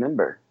doesn't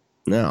remember.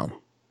 No.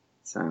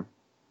 So,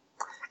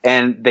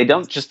 and they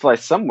don't just fly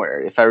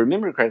somewhere. If I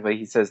remember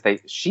correctly,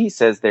 she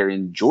says they're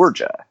in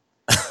Georgia,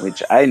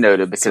 which I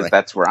noted because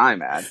that's where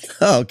I'm at.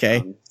 Oh,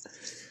 okay.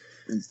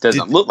 It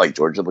doesn't look like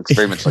Georgia. It looks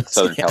very much like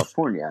Southern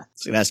California. I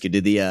was going to ask you,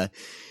 did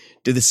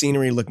the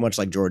scenery look much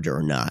like Georgia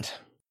or not?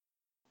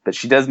 But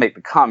she does make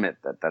the comment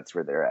that that's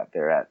where they're at.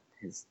 They're at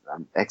his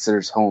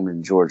Exeter's home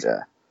in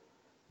Georgia.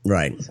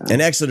 Right. So.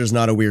 And Exeter's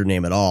not a weird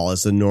name at all.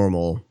 It's a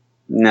normal.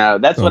 No,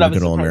 that's what I was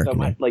surprised American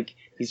about. Like,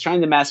 he's trying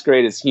to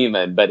masquerade as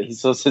human, but he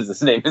still says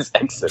his name is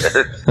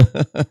Exeter.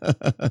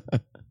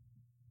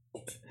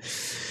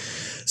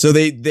 So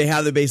they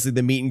have basically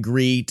the meet and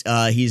greet.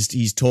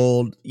 He's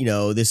told,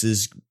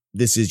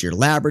 this is your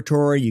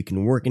laboratory. You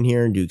can work in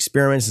here and do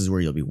experiments. This is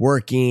where you'll be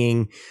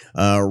working.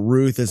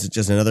 Ruth is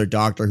just another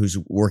doctor who's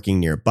working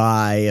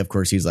nearby. Of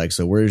course, he's like,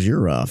 so where's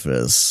your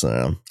office?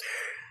 So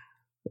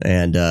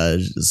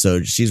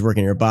she's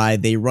working nearby.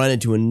 They run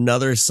into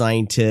another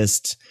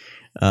scientist.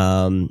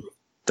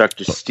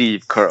 Dr.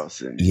 Steve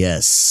Carlson.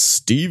 Yes,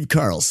 Steve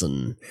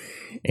Carlson.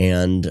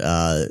 And,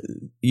 they're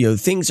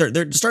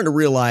starting to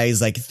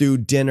realize, like, through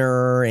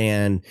dinner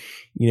and,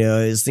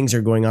 as things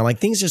are going on, like,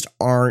 things just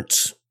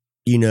aren't,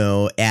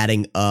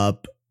 adding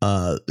up.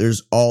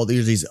 There's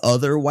these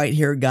other white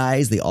haired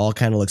guys. They all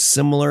kind of look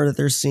similar that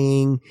they're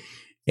seeing.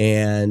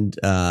 And,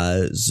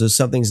 so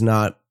something's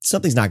not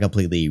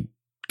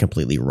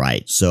completely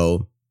right.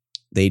 So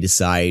they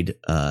decide,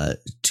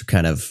 to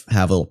kind of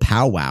have a little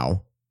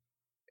powwow.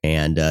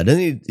 And,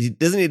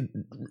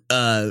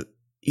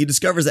 he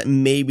discovers that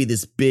maybe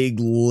this big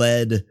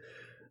lead,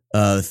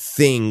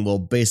 thing will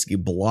basically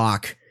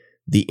block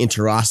the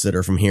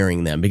interocitor from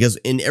hearing them, because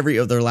in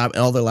all their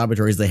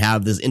laboratories, they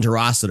have this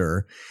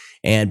interocitor,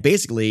 and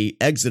basically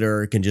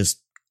Exeter can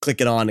just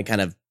click it on and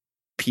kind of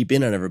peep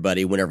in on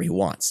everybody whenever he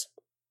wants.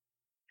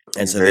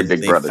 And so they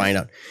find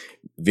out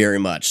very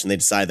much, and they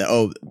decide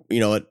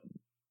that,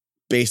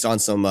 based on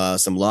some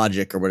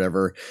logic or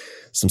whatever,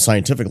 some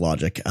scientific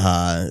logic,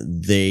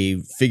 they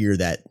figure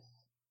that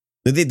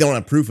they don't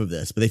have proof of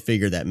this, but they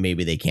figure that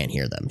maybe they can't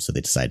hear them. So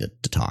they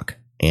decided to talk.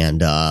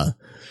 And,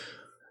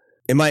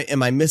 am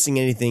I missing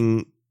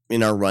anything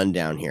in our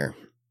rundown here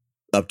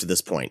up to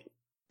this point?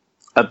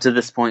 Up to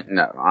this point,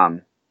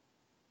 no.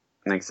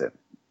 Like I said,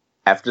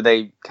 after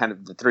the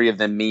three of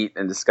them meet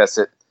and discuss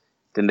it,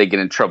 then they get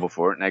in trouble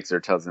for it. And Exeter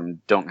tells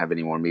them don't have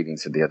any more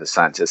meetings with the other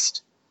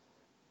scientists.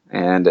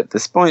 And at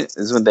this point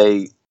is when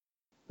they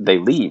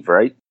leave,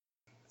 right?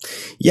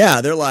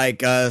 Yeah, they're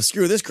like,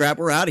 screw this crap,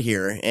 we're out of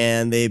here.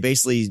 And they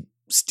basically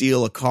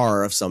steal a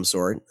car of some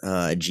sort,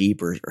 a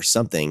Jeep or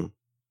something.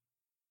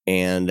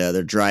 And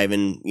they're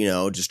driving,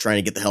 just trying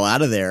to get the hell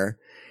out of there.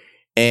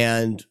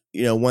 And,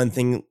 one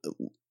thing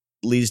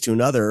leads to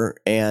another.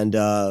 And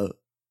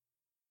Ruth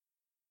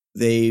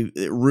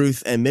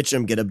and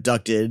Mitchum get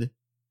abducted.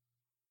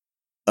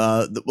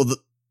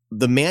 The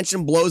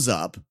mansion blows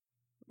up.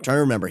 I'm trying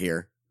to remember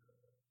here.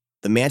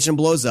 The mansion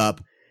blows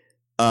up.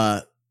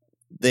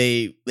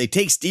 They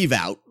take Steve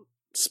out.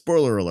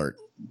 Spoiler alert.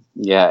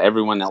 Yeah,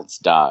 everyone else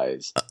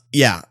dies.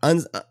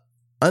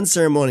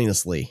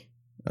 Unceremoniously.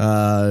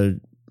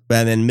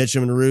 And then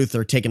Mitchum and Ruth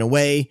are taken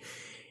away.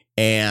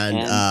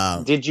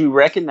 And did you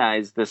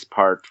recognize this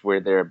part where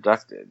they're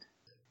abducted?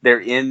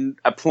 They're in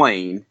a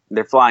plane,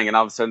 they're flying, and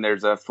all of a sudden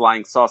there's a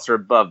flying saucer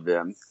above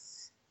them.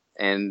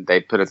 And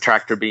they put a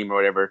tractor beam or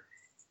whatever.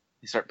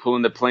 They start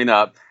pulling the plane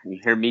up. And you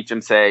hear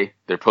Meacham say,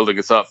 they're pulling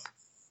us up.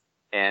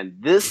 And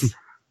this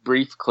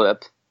brief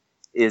clip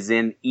is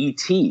in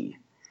E.T.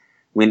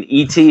 When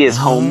E.T. is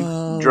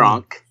home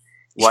drunk,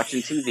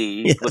 watching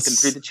TV, looking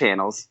through the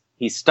channels,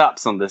 he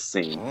stops on this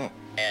scene.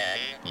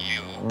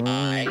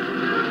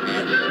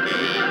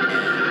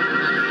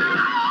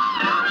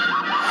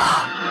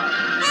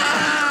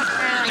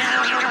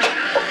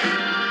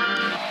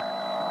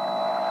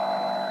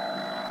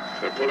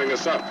 They're pulling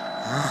us up.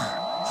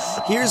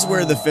 Here's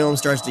where the film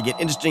starts to get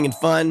interesting and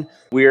fun.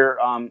 We're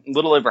a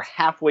little over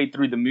halfway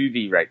through the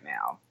movie right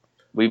now.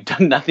 We've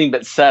done nothing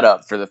but set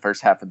up for the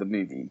first half of the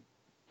movie.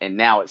 And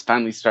now it's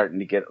finally starting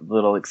to get a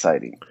little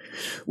exciting.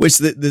 Which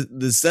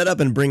the setup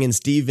and bringing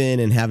Steve in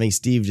and having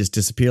Steve just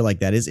disappear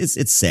like that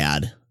it's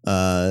sad.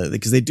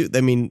 Because they do.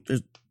 I mean,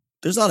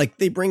 there's a lot of,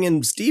 they bring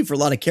in Steve for a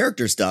lot of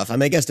character stuff. I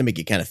mean, I guess to make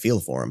you kind of feel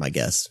for him. I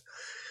guess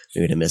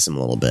maybe to miss him a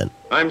little bit.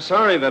 I'm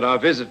sorry that our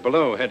visit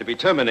below had to be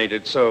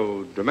terminated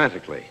so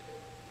dramatically,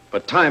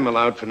 but time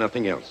allowed for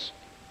nothing else.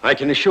 I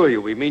can assure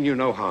you, we mean you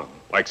no harm.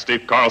 Like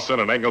Steve Carlson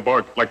and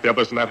Engelborg, like the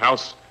others in that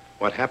house?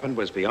 What happened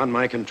was beyond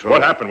my control.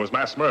 What happened was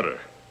mass murder.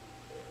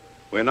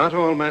 We're not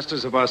all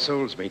masters of our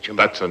souls, Meacham.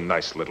 That's a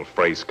nice little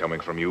phrase coming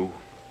from you.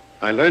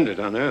 I learned it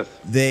on Earth.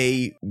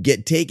 They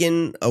get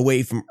taken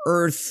away from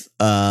Earth.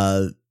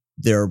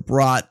 They're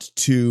brought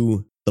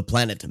to the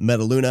planet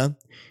Metaluna.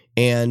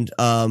 And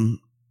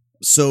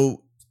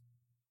so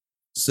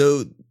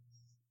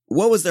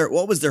what was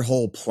their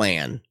whole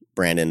plan,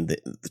 Brandon?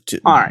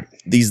 All right.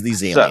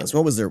 These aliens.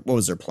 So, what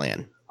was their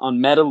plan? On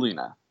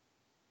Metaluna,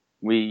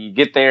 we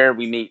get there,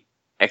 we meet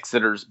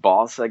Exeter's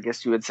boss, I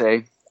guess you would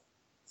say.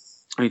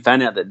 We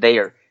find out that they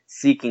are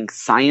seeking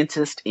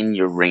scientists in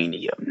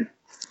uranium.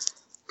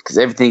 Because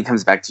everything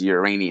comes back to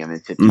uranium in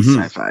 50s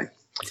sci-fi.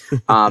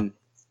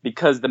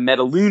 Because the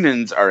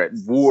Metalunans are at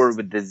war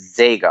with the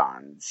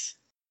Zagons.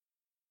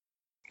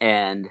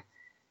 And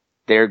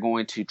they're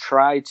going to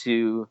try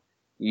to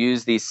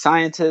use these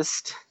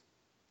scientists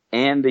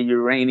and the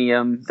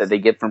uranium that they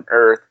get from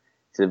Earth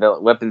to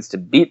develop weapons to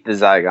beat the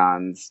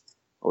Zygons.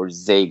 Or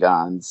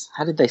Zagons.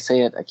 How did they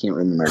say it? I can't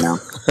remember now.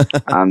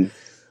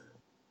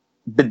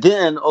 But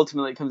then,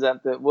 ultimately, it comes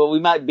out that, well, we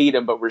might beat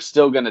them, but we're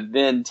still going to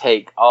then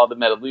take all the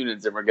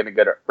Metalunans and we're going to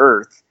go to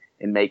Earth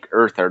and make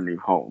Earth our new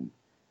home.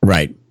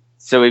 Right.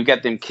 So we've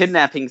got them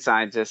kidnapping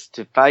scientists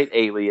to fight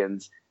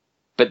aliens,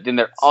 but then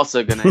they're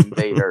also going to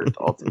invade Earth,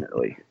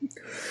 ultimately.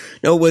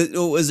 No,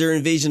 was there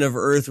invasion of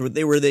Earth? Were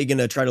they going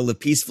to try to live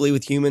peacefully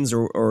with humans,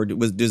 or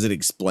does it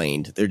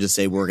explained? They're just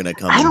say we're going to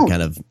come and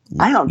kind of.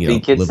 I don't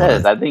think it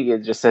says. I think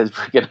it just says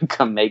we're going to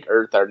come make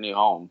Earth our new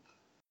home.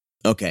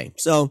 Okay,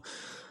 so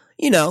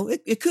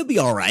it could be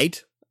all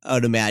right. I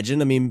would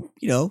imagine. I mean,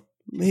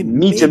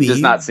 Meacham does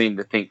not seem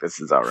to think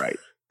this is all right.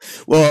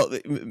 Well,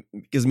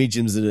 because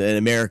Meacham's an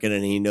American,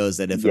 and he knows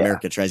that if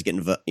America tries to get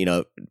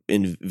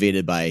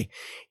invaded by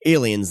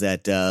aliens,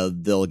 that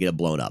they'll get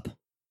blown up,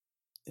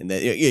 and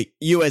that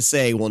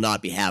USA will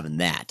not be having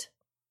that.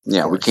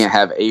 Yeah, we can't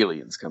have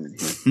aliens coming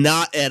here.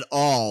 Not at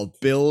all.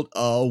 Build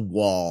a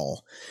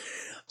wall,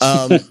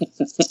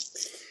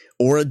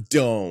 or a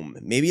dome.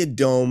 Maybe a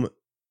dome.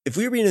 If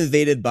we were being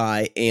invaded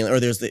by alien, or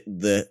there's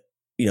the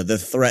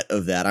threat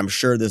of that, I'm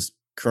sure this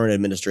current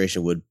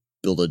administration would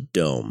build a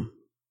dome.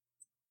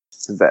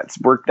 That's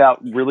worked out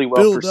really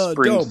well for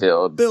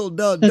Springfield. Build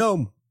a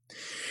dome.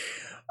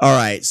 All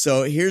right,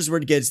 so here's where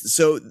it gets.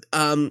 So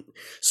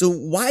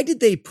why did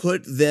they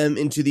put them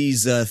into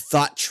these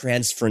thought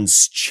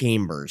transference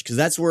chambers? Because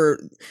that's where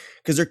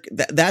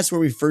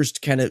we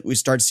first we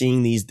start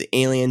seeing the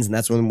aliens, and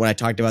that's when I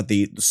talked about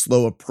the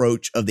slow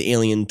approach of the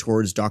alien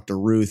towards Dr.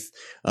 Ruth,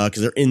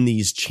 because they're in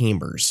these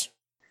chambers.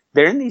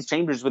 They're in these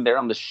chambers when they're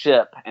on the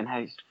ship, and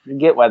I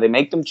forget why they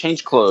make them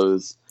change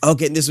clothes.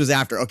 Okay, this was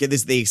after. Okay,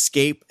 they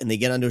escape and they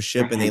get onto a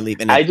ship and they leave.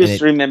 And I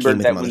just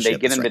remembered that when they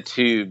get in the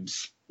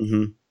tubes.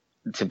 Mm-hmm.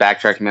 To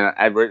backtrack a minute,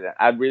 I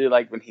really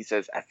like when he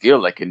says, "I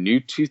feel like a new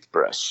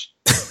toothbrush."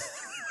 I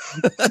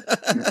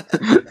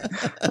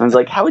was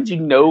like, "How would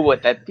you know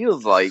what that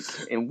feels like?"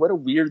 And what a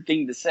weird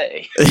thing to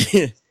say.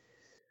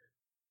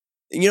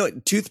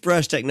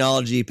 Toothbrush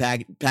technology,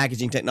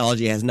 packaging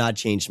technology has not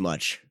changed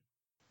much.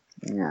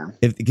 Yeah,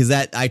 because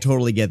I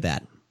totally get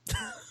that.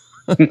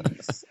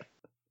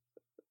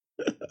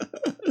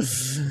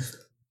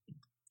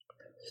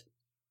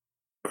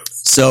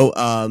 So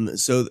are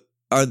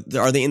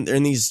they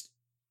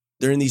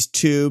they're in these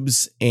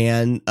tubes,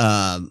 and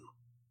but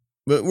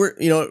we're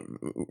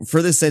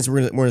for this sense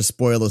we're gonna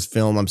spoil this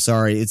film. I'm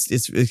sorry,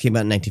 it came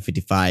out in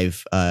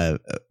 1955.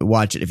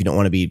 Watch it if you don't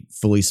want to be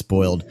fully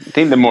spoiled. I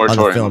think the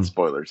moratorium on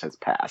spoilers has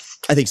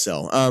passed. I think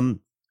so.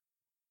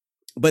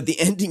 But the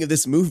ending of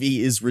this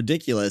movie is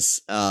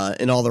ridiculous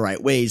in all the right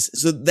ways.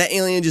 So that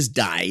alien just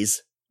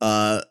dies.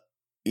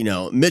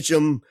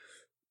 Mitchum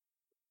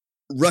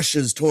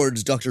rushes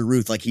towards Dr.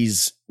 Ruth like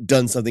he's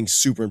done something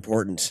super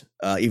important,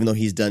 even though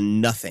he's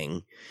done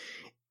nothing.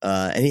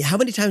 And how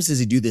many times does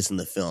he do this in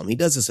the film? He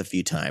does this a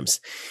few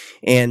times.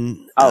 And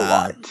a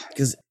lot.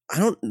 Because I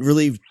don't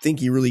really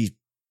think he really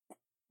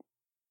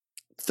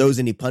throws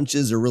any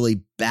punches or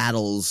really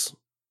battles.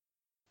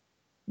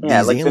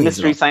 Yeah, like the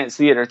Mystery Science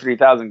Theater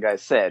 3000 guy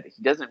said,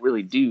 he doesn't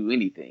really do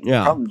anything. Yeah,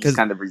 the problem just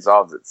kind of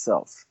resolves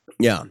itself.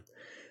 Yeah.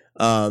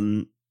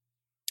 But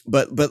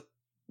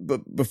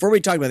before we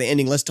talk about the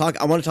ending, I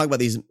want to talk about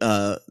the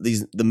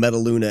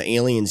Metaluna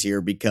aliens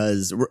here,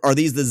 because are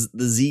these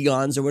the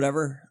Zygons or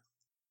whatever?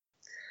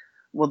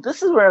 Well,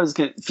 this is where I was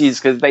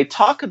confused, because they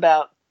talk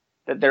about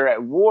that they're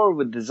at war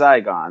with the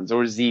Zygons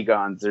or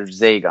Zegons or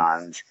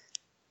Zagons.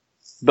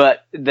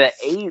 But the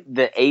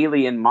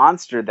alien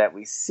monster that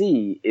we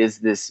see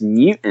is this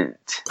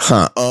mutant.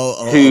 Huh.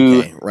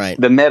 who okay. Right.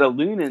 The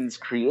Metalunans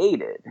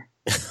created.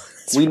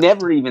 We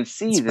never even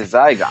see the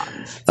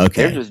Zygons.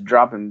 Okay. They're just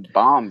dropping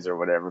bombs or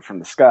whatever from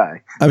the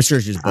sky. I'm sure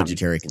it's just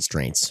budgetary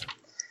constraints.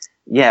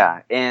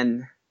 Yeah,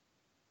 and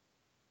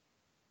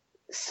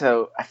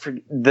so I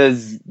forget,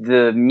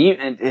 the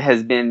mutant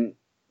has been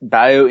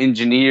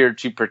bioengineered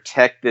to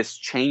protect this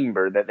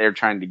chamber that they're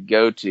trying to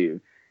go to.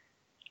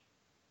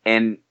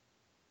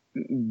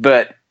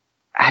 But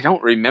I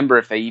don't remember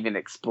if they even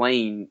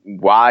explain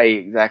why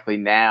exactly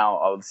now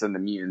all of a sudden the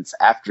mutant's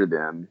after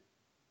them.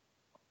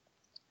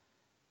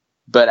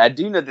 But I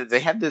do know that they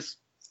have this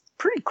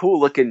pretty cool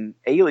looking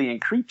alien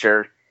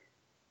creature.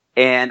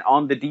 And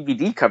on the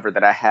DVD cover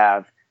that I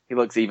have, he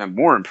looks even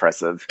more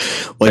impressive.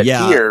 Well, but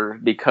yeah. here,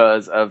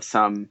 because of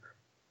some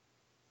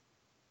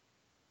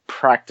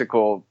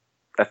practical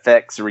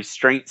effects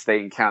restraints they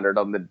encountered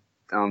on the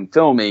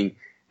filming,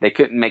 they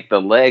couldn't make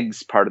the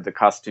legs part of the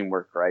costume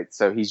work right.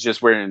 So he's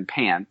just wearing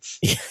pants.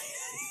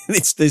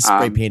 They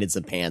spray painted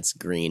some pants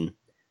green.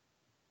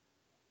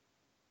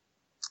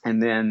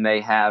 And then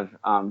they have,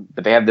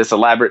 but they have this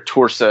elaborate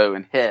torso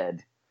and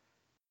head.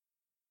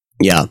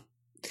 Yeah.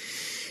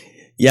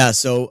 Yeah.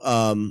 So,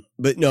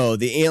 but no,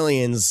 the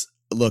aliens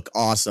look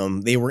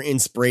awesome. They were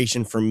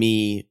inspiration for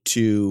me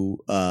to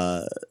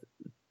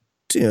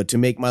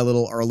make our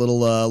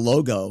little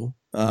logo.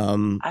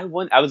 I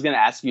was going to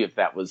ask you if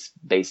that was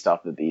based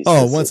off of these.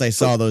 Oh, once I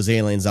saw those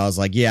aliens, I was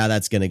like, yeah,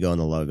 that's going to go in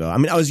the logo. I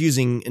mean, I was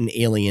using an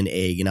alien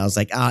egg, and I was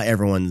like,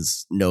 everyone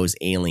knows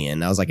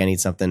alien. I was like, I need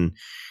something.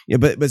 Yeah,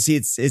 but see,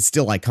 it's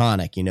still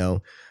iconic, you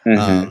know.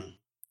 Mm-hmm.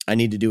 I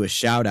need to do a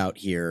shout out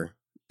here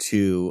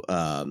to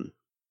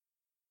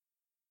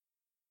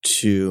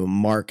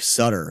Mark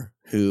Sutter,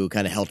 who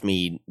kind of helped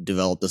me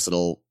develop this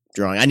little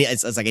drawing.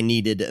 It's like I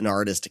needed an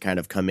artist to kind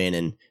of come in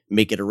and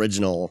make it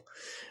original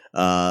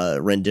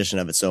rendition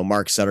of it. So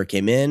Mark Sutter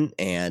came in,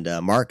 and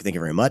Mark, thank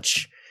you very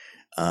much.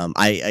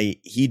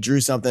 He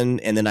drew something,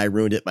 and then I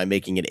ruined it by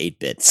making it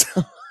 8-bit.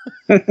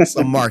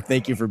 So Mark,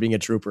 thank you for being a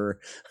trooper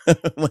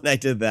when I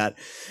did that.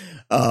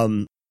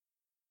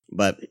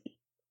 But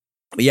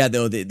yeah,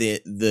 though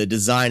the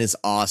design is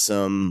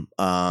awesome.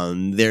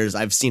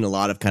 I've seen a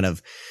lot of kind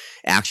of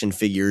action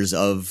figures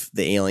of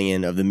the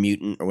alien, of the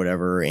mutant or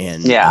whatever,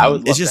 and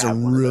it's just a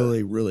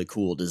really, really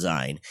cool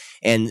design,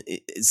 and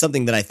it's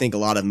something that I think a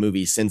lot of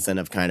movies since then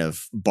have kind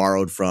of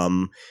borrowed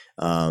from.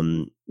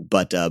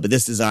 But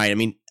this design, I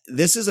mean,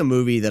 this is a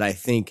movie that I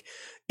think,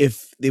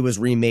 if it was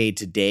remade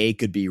today,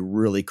 could be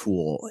really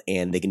cool,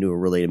 and they can do a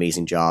really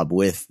amazing job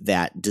with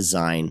that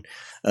design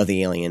of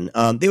the alien.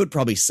 They would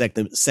probably sex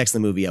the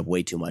movie up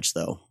way too much,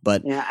 though.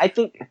 But yeah, I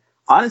think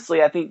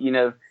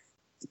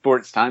for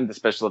its time, the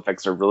special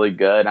effects are really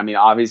good. I mean,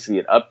 obviously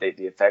it update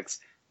the effects,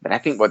 but I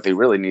think what they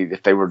really need,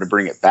 if they were to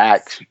bring it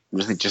back,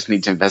 really just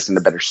need to invest in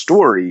a better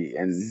story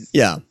and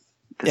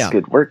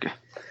good work.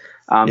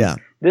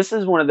 This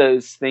is one of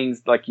those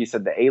things, like you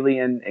said, the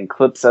alien and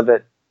clips of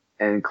it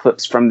and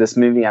clips from this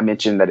movie. I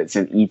mentioned that it's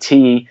in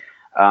E.T.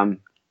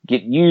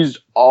 Get used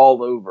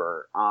all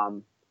over.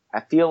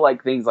 I feel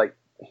like things like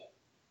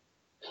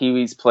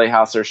Pee-wee's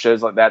Playhouse or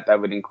shows like that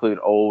would include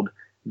old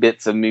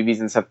bits of movies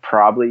and stuff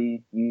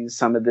probably use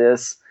some of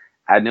this.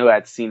 I know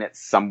I'd seen it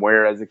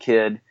somewhere as a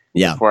kid,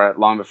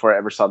 long before I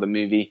ever saw the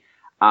movie.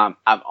 I'm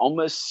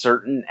almost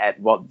certain at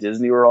Walt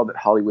Disney World at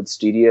Hollywood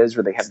Studios,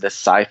 where they have the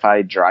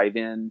sci-fi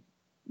drive-in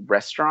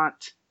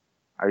restaurant.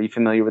 Are you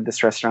familiar with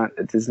this restaurant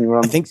at Disney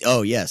World? I think.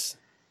 Oh, yes.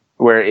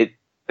 Where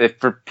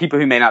for people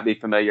who may not be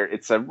familiar,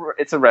 it's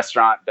a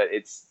restaurant, but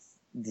it's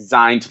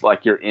designed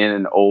like you're in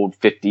an old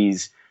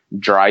 50s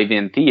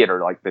drive-in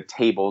theater. Like the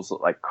tables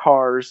look like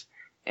cars.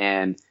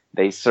 And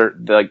they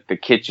serve, the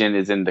kitchen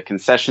is in the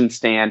concession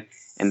stand,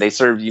 and they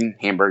serve you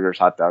hamburgers,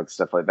 hot dogs,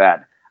 stuff like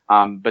that.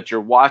 But you're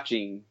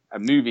watching a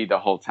movie the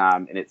whole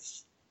time, and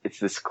it's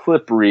this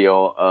clip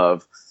reel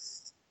of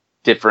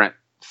different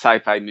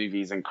sci-fi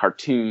movies and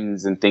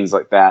cartoons and things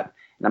like that.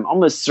 And I'm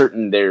almost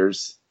certain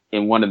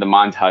in one of the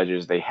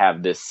montages, they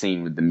have this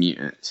scene with the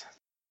mutant.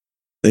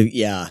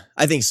 Yeah,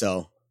 I think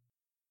so.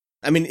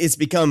 I mean, it's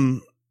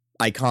become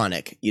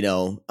iconic, you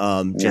know,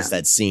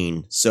 that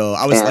scene. So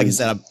like I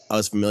said, I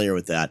was familiar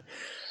with that.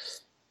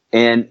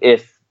 And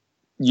if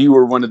you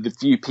were one of the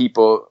few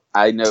people,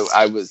 I know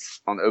I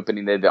was on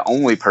opening day, the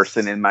only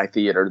person in my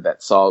theater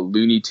that saw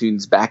Looney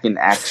Tunes Back in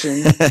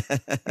Action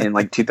in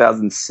like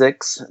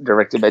 2006,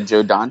 directed by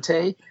Joe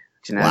Dante.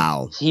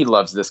 Wow. He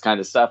loves this kind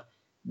of stuff.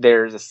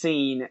 There's a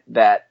scene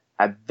that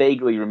I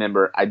vaguely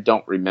remember. I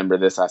don't remember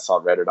this. I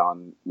read it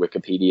on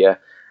Wikipedia,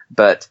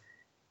 but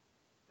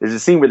there's a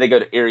scene where they go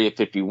to Area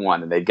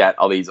 51 and they've got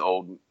all these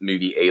old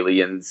movie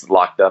aliens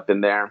locked up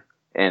in there.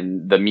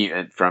 And the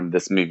mutant from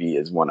this movie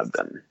is one of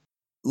them.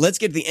 Let's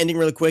get to the ending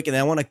really quick. And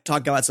then I want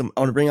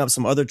to bring up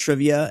some other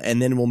trivia, and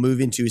then we'll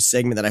move into a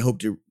segment that I hope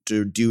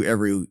to do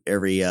every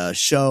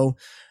show.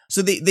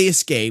 So they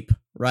escape,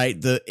 right?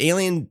 The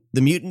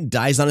mutant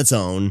dies on its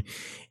own.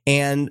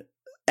 And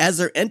as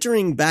they're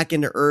entering back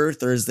into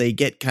Earth, or as they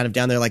get kind of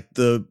down there, like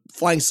the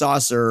flying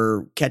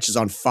saucer catches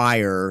on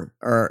fire,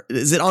 or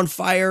is it on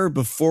fire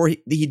before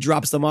he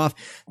drops them off?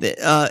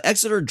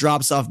 Exeter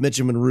drops off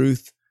Mitchum and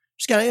Ruth.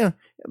 Just kind of,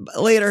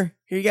 later,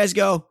 here you guys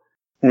go.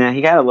 Yeah,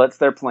 he kind of lets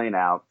their plane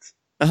out.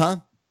 Uh-huh.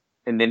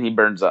 And then he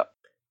burns up.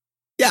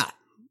 Yeah.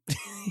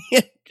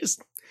 I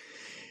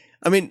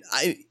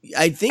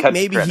think Cut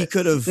maybe credits. he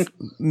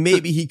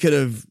could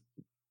have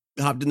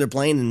hopped in their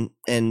plane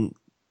and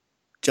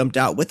jumped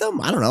out with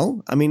them. I don't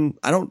know. I mean,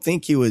 I don't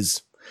think he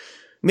was.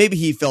 Maybe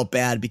he felt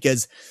bad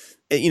because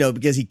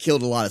he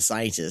killed a lot of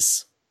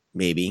scientists.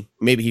 Maybe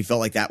he felt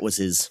like that was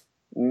his.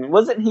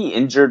 Wasn't he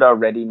injured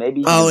already?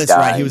 Maybe. That's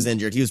right. He was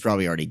injured. He was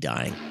probably already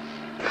dying.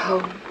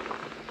 home.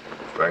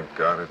 Thank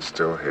God it's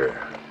still here.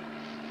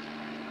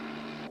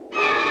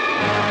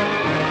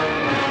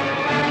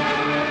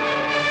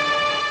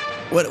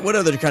 What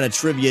other kind of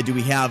trivia do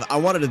we have? I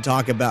wanted to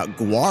talk about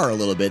Gwar a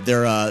little bit.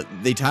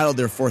 They titled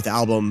their fourth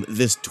album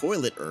 "This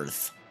Toilet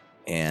Earth,"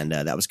 and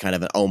that was kind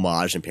of an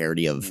homage and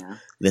parody of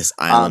this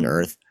island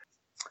Earth.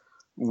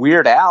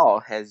 Weird Al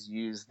has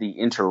used the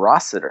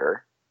Interocitor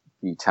a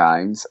few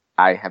times.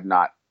 I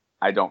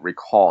don't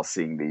recall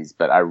seeing these,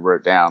 but I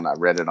read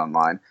it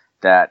online,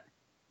 that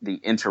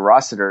the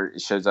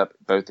Interocitor shows up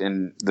both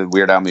in the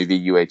Weird Al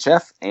movie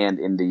UHF and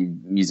in the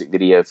music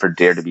video for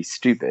Dare to Be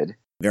Stupid.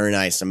 Very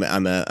nice.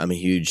 I'm a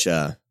huge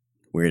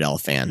Weird Al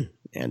fan,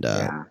 and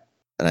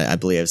I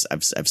believe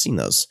I've seen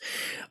those.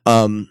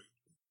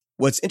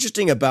 What's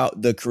interesting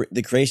about the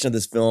creation of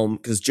this film,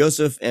 because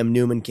Joseph M.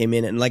 Newman came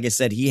in, and like I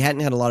said, he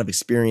hadn't had a lot of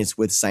experience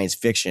with science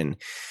fiction.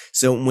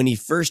 So when he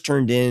first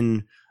turned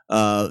in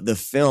the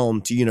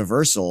film to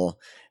Universal,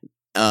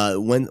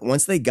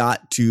 once they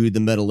got to the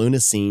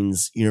Metaluna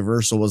scenes,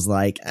 Universal was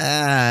like,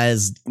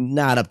 it's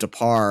not up to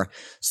par.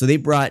 So they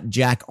brought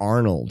Jack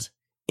Arnold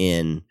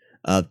in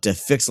to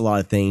fix a lot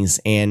of things.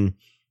 And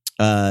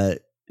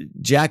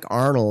Jack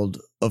Arnold,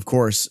 of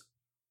course,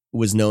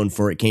 was known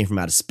for It Came From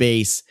Outer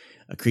Space,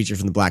 A Creature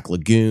from the Black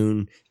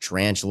Lagoon,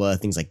 Tarantula,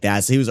 things like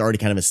that. So he was already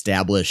kind of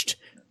established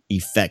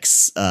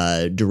effects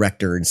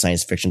director and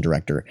science fiction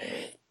director.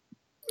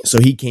 So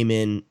he came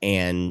in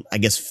and I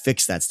guess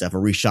fixed that stuff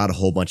and reshot a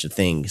whole bunch of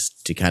things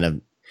to kind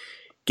of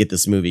get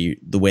this movie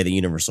the way that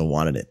Universal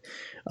wanted it.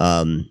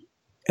 And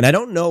I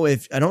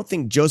don't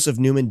think Joseph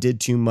Newman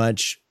did too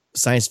much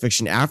science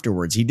fiction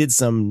afterwards. He did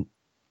some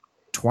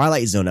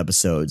Twilight Zone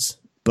episodes,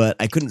 but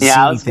I couldn't see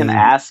anything. I was going to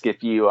ask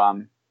if you,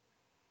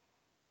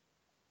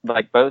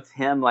 like both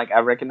him, like I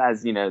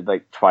recognize,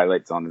 like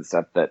Twilight Zone and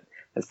stuff, but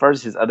as far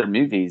as his other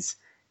movies,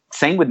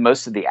 same with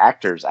most of the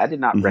actors, I did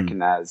not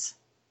recognize.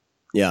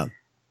 Yeah.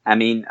 I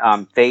mean,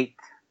 Faith,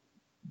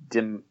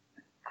 the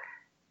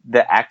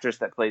actress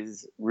that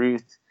plays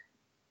Ruth,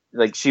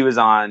 like she was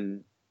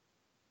on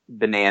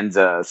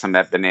Bonanza, some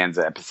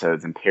Bonanza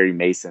episodes, and Perry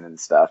Mason and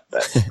stuff,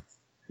 but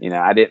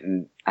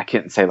I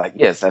couldn't say like,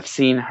 yes, I've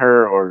seen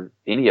her or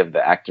any of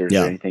the actors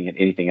or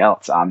anything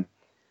else.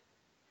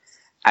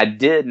 I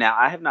did. Now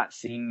I have not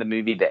seen the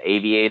movie The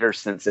Aviator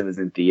since it was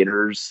in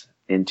theaters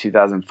in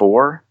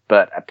 2004,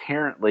 but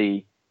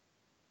apparently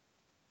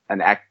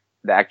the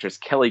actress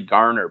Kelly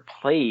Garner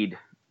played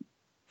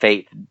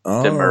Faith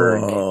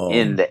DeMurg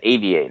in The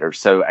Aviator.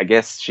 So I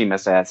guess she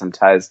must have had some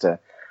ties to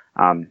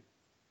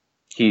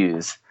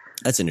Hughes.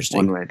 That's interesting.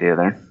 One way or the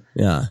other.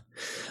 Yeah.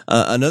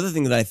 Another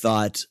thing that I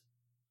thought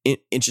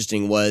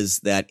interesting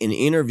was that in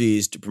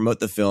interviews to promote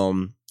the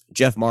film,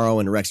 Jeff Morrow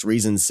and Rex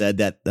Reason said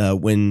that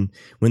when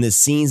the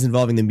scenes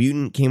involving the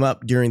mutant came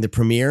up during the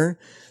premiere,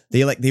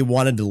 they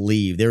wanted to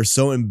leave. They were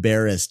so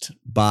embarrassed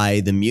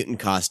by the mutant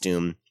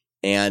costume,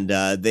 and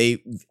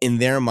they in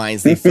their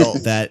minds they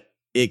felt that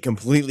it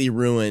completely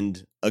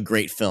ruined a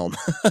great film.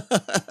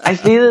 I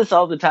see this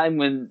all the time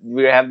when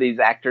we have these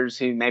actors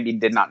who maybe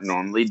did not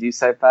normally do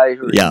sci-fi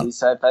who do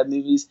sci-fi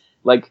movies.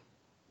 Like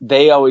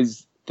they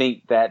always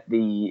think that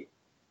the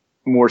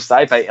more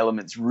sci-fi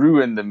elements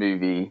ruin the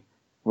movie,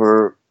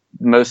 where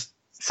most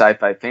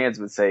sci-fi fans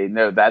would say,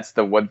 no, that's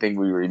the one thing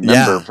we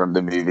remember from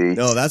the movie.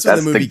 No, that's when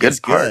the movie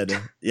gets good.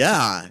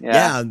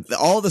 Yeah.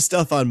 All the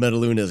stuff on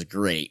Metaluna is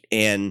great.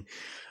 And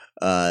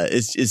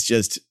it's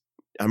just,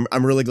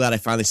 I'm really glad I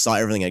finally saw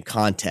everything in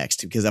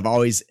context, because I've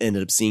always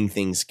ended up seeing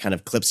things kind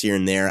of clips here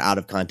and there out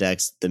of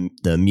context,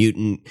 the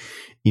mutant,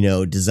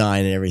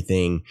 design and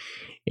everything.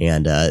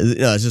 And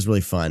it's just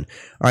really fun.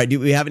 All right. Do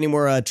we have any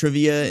more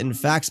trivia and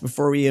facts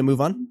before we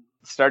move on?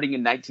 Starting in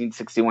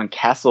 1961,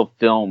 Castle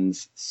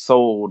Films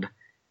sold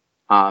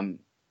an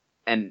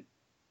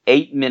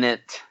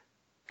 8-minute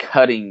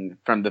cutting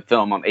from the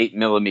film on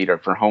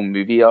 8mm for home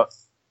movie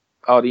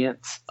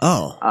audience.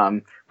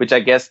 Which I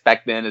guess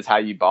back then is how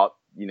you bought.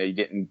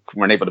 You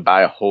weren't able to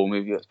buy a whole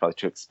movie. It was probably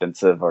too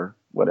expensive or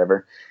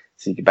whatever.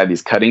 So you could buy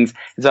these cuttings.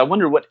 And so I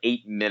wonder what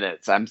 8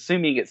 minutes. I'm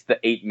assuming it's the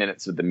 8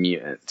 minutes with the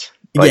mutant.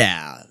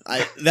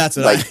 That's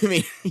what I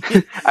mean.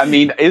 I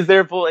mean, is there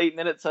a full 8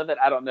 minutes of it?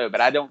 I don't know,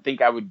 but I don't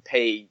think I would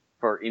pay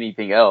for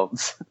anything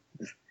else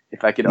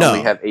if I could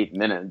only have 8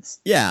 minutes.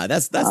 Yeah,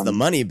 that's the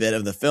money bit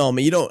of the film.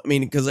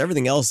 Because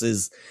everything else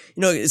is,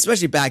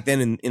 especially back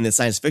then in the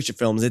science fiction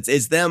films,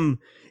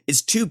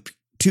 it's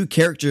two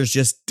characters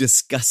just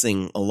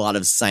discussing a lot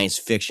of science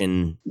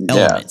fiction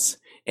elements,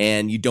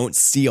 and you don't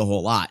see a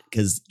whole lot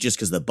because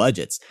of the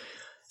budgets.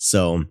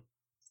 So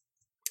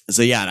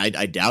yeah,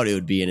 I doubt it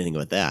would be anything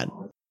with that.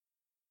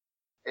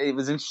 It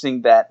was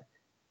interesting that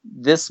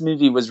this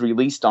movie was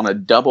released on a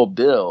double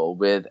bill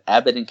with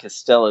Abbott and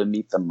Costello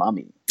Meet the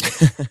Mummy.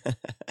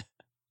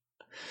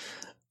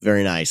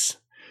 Very nice.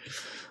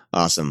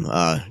 Awesome.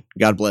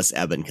 God bless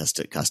Abbott and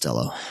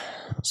Costello.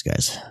 Those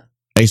guys.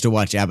 I used to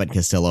watch Abbott and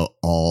Costello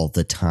all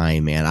the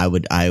time, man. I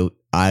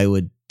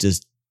would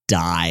just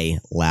die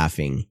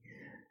laughing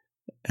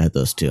at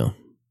those two.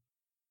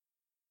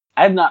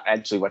 I have not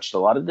actually watched a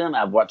lot of them.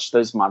 I've watched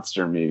those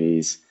monster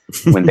movies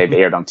when they've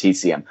aired on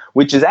TCM,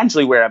 which is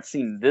actually where I've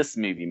seen this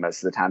movie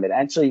most of the time. It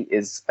actually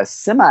is a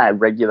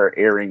semi-regular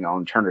airing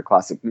on Turner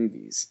Classic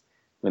Movies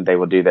when they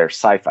will do their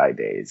sci-fi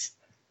days.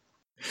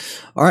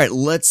 All right,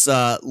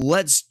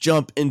 let's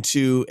jump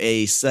into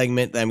a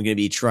segment that I'm going to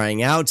be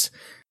trying out.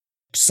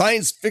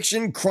 Science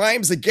fiction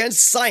crimes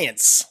against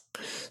science.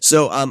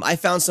 So I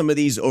found some of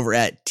these over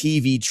at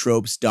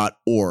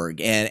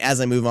tvtropes.org. And as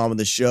I move on with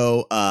the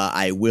show,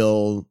 I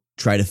will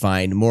try to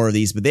find more of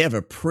these, but they have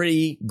a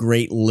pretty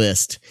great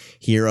list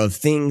here of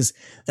things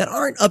that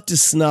aren't up to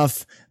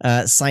snuff,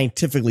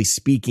 scientifically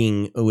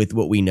speaking, with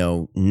what we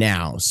know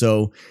now.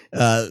 So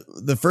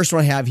the first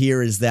one I have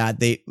here is that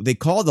they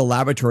call the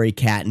laboratory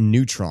cat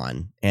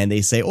Neutron, and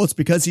they say, oh, it's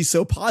because he's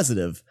so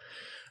positive.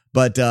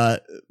 But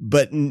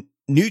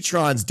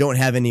neutrons don't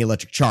have any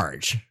electric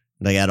charge,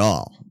 like at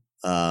all.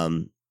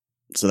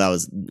 So that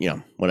was,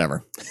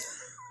 whatever.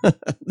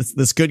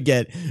 This could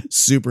get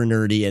super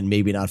nerdy and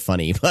maybe not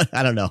funny, but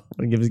I don't know.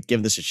 I'll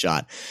give this a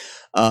shot.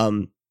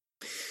 The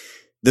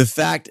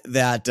fact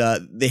that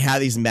they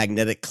have these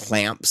magnetic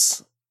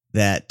clamps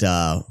that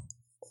I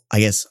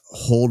guess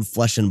hold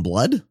flesh and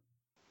blood.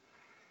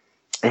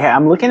 Yeah,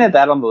 I'm looking at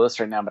that on the list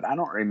right now, but I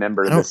don't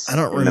remember this. I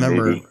don't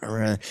remember.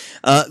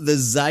 The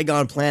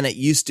Zygon planet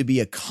used to be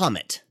a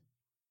comet,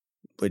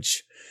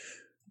 which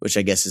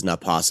I guess is not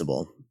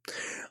possible.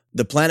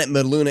 The planet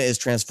Meluna is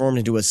transformed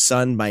into a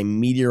sun by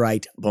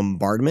meteorite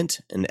bombardment,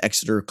 and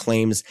Exeter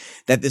claims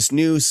that this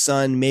new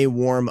sun may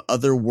warm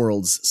other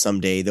worlds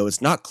someday, though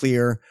it's not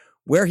clear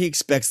where he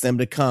expects them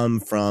to come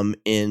from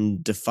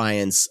in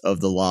defiance of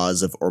the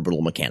laws of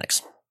orbital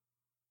mechanics.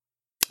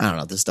 I don't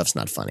know. This stuff's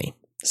not funny.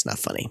 It's not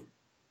funny.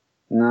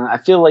 No, I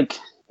feel like,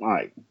 all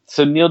right.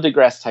 So Neil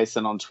deGrasse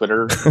Tyson on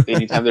Twitter,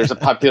 anytime there's a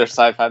popular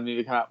sci-fi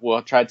movie come out,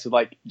 will try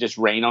to just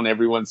rain on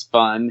everyone's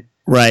fun.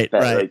 Right.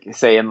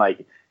 Saying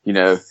in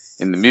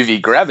the movie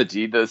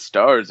Gravity, the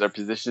stars are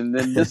positioned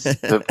in this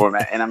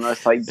format. And I'm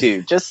just like,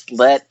 dude, just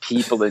let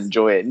people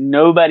enjoy it.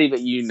 Nobody but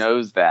you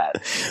knows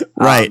that.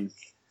 Right.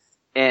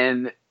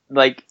 And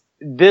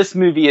this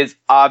movie is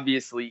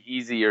obviously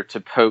easier to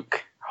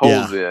poke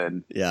holes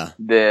in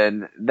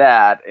than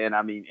that. And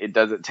I mean, it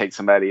doesn't take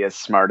somebody as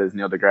smart as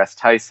Neil deGrasse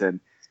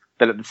Tyson.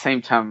 But at the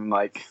same time, I'm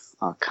like,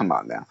 oh, come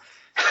on now.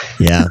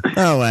 Yeah.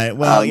 All right.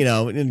 Well,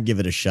 give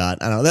it a shot.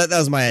 I don't know. That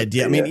was my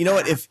idea. I mean, you know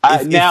what? If I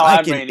can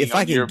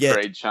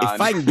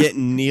get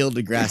Neil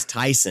deGrasse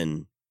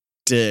Tyson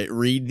to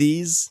read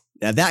these,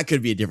 now that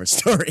could be a different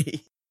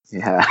story.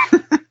 Yeah.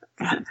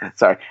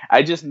 Sorry,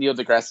 I just Neil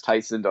deGrasse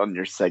Tyson on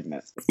your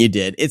segment. You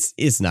did.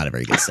 It's not a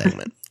very good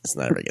segment. It's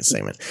not a very good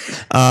segment.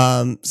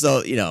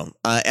 So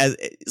as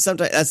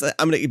sometimes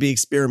I'm going to be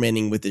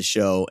experimenting with this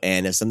show,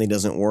 and if something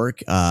doesn't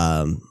work,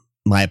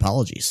 my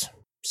apologies.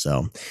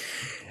 So.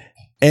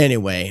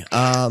 Anyway,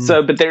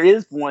 but there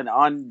is one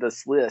on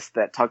this list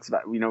that talks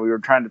about, we were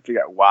trying to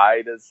figure out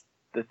why does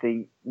the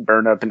thing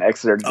burn up in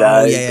Exeter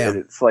dies. And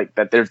it's like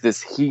that there's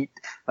this heat,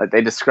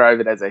 they describe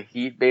it as a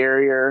heat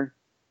barrier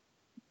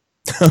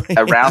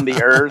around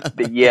the earth,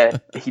 but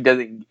yet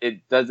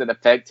it doesn't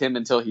affect him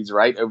until he's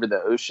right over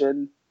the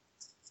ocean.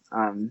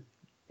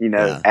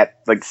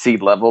 At sea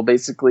level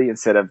basically,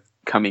 instead of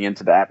coming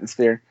into the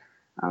atmosphere.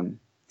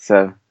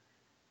 So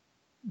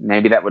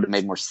maybe that would have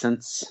made more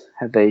sense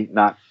had they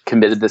not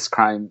committed this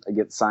crime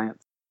against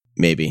science.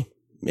 Maybe.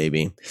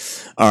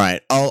 All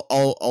right. I'm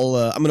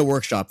going to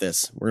workshop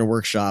this. We're going to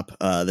workshop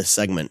this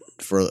segment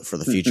for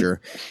the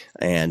future.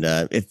 And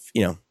if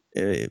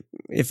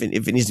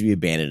it needs to be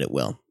abandoned, it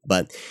will.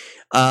 But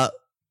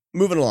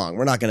moving along,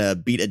 we're not going to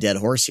beat a dead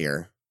horse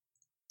here.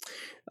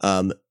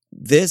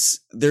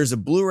 There's a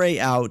Blu-ray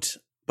out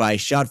by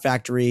Shout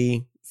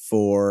Factory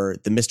for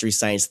the Mystery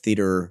Science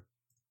Theater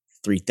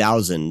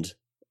 3000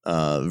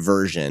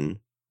 version,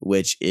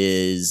 which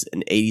is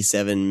an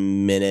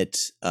 87-minute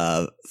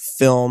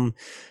film.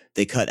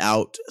 They cut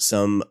out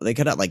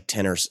like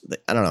 10 or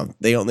I don't know.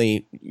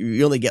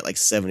 You only get like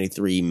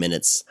 73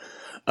 minutes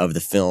of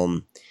the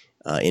film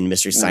in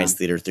Mystery Science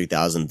Theater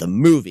 3000, the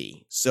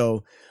movie.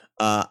 So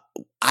I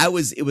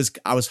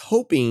was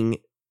hoping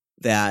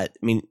that,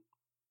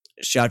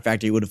 Shout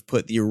Factory would have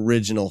put the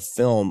original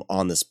film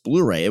on this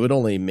Blu-ray. It would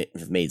only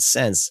have made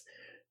sense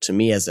to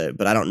me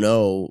but I don't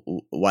know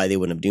why they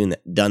wouldn't have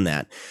done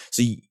that.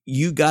 So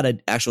you got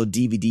an actual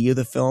DVD of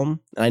the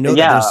film, and I know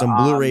that there's some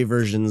Blu-ray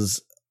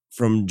versions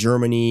from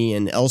Germany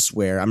and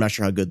elsewhere. I'm not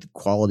sure how good the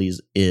quality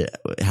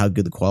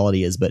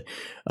is, but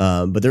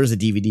there's a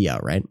DVD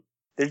out, right?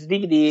 There's a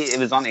DVD. It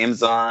was on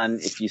Amazon.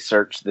 If you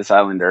search This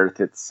Island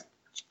Earth,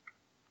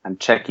 I'm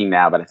checking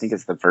now, but I think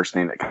it's the first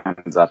name that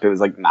comes up. It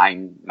was like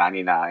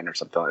 $9.99 or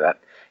something like that.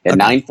 At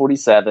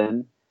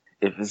 $9.47.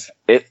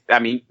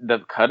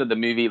 The cut of the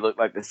movie looked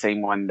like the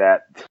same one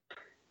that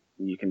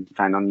you can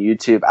find on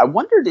YouTube. I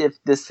wondered if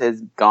this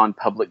has gone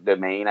public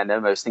domain. I know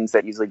most things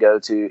that usually go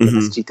to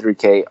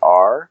MST3K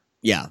are.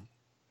 Yeah.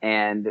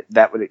 And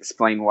that would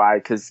explain why,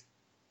 because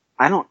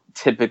I don't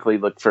typically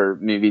look for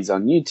movies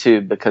on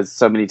YouTube because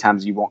so many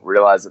times you won't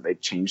realize that they've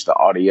changed the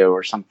audio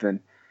or something.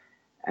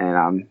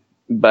 And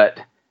but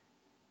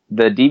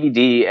the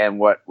DVD and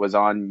what was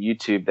on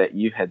YouTube that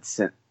you had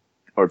sent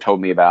or told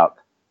me about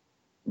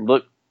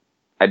looked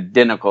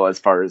identical as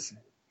far as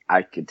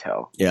I could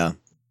tell. Yeah.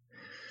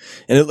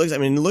 And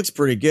it looks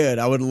pretty good.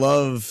 I would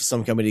love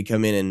some company to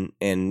come in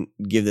and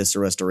give this a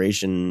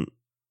restoration.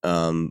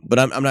 But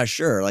I'm not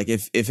sure. Like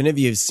if any of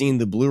you have seen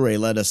the Blu-ray,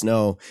 let us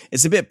know.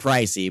 It's a bit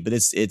pricey, but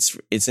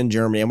it's in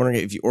Germany. I'm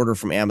wondering if you order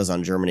from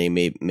Amazon Germany,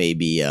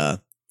 maybe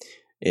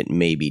it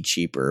may be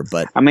cheaper.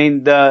 But I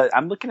mean,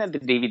 I'm looking at the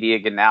DVD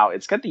again now.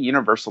 It's got the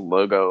Universal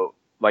logo,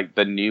 like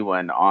the new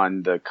one,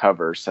 on the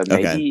cover. So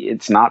maybe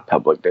it's not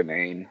public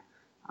domain.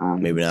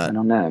 Maybe not. I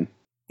don't know.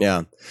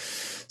 Yeah.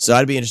 So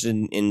I'd be interested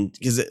in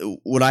because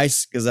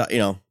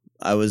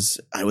I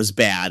was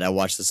bad. I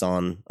watched this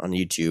on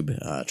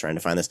YouTube trying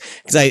to find this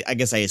because I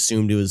guess I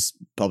assumed it was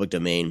public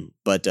domain,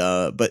 but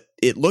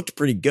it looked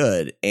pretty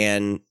good,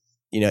 and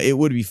it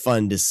would be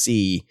fun to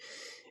see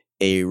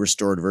a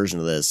restored version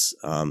of this.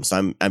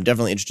 So I'm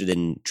definitely interested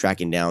in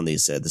tracking down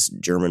this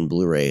German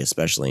Blu-ray,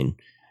 especially,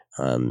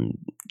 and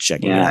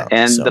checking it out.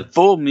 And the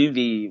full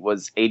movie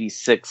was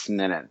 86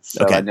 minutes.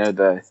 So I know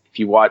if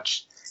you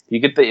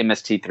get the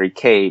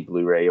MST3K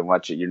Blu-ray and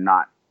watch it, you're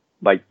not,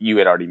 like you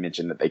had already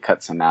mentioned that they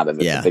cut some out of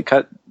it. Yeah. They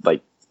cut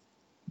like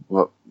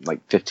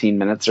 15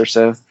 minutes or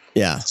so.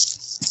 Yeah.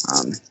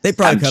 They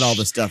probably cut all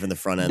the stuff in the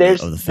front end of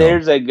the film.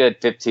 There's a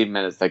good 15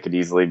 minutes that could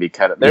easily be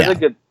cut. There's a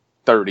good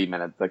 30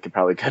 minutes that could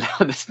probably cut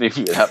out of this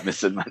movie without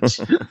missing much.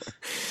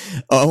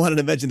 I wanted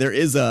to mention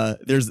there's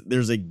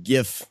a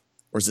GIF,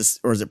 or is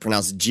it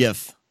pronounced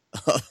GIF?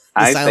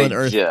 I Silent say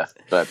Earth. GIF,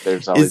 but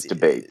there's always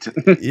debate.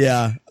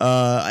 Yeah,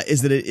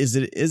 is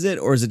it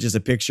or is it just a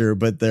picture?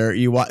 But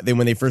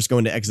when they first go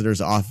into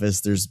Exeter's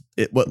office, there's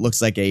what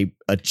looks like a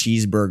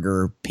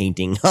cheeseburger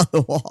painting on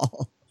the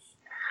wall.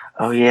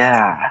 Oh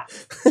yeah,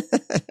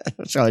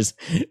 which always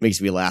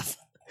makes me laugh.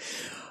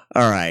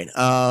 All right,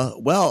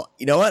 well,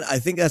 you know what? I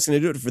think that's going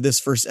to do it for this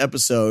first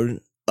episode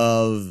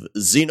of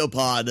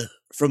Xenopod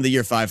from the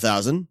year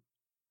 5000.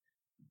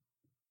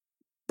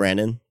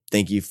 Brandon,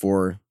 thank you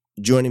for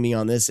joining me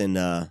on this, and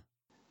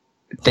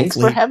thanks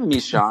for having me,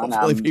 Sean.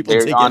 I'm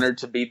very honored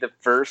to be the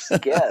first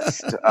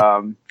guest.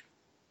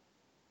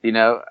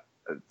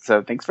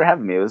 So thanks for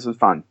having me. This was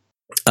fun.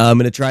 I'm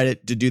going to try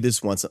to do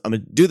this once. I'm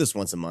going to do this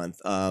once a month.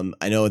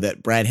 I know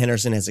that Brad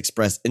Henderson has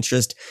expressed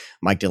interest.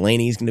 Mike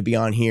Delaney is going to be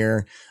on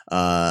here.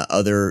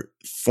 Other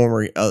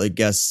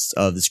guests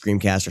of the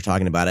Screamcast are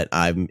talking about it.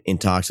 I'm in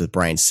talks with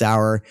Brian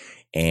Sauer,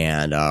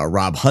 and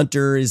Rob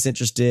Hunter is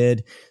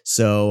interested.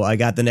 So I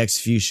got the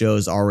next few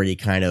shows already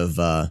kind of,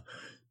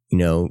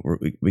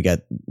 we're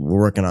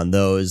working on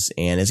those,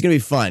 and it's going to be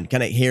fun.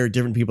 Kind of hear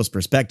different people's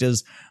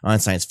perspectives on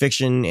science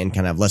fiction and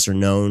kind of lesser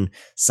known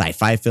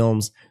sci-fi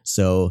films.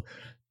 So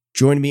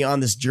join me on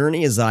this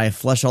journey as I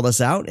flesh all this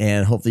out,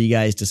 and hopefully you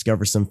guys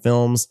discover some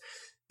films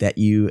that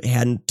you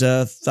hadn't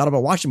thought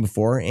about watching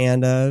before,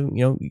 and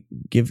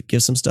give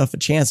some stuff a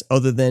chance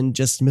other than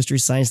just Mystery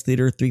Science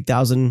Theater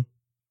 3000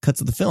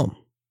 cuts of the film.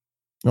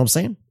 You know what I'm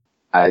saying?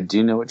 I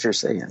do know what you're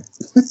saying.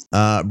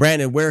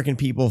 Brandon, where can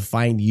people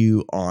find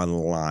you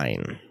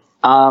online?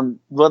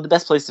 Well, the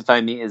best place to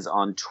find me is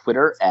on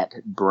Twitter at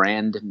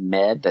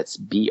BrandMed. That's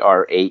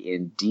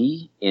BrandMed.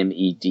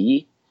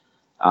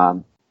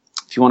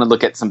 If you want to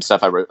look at some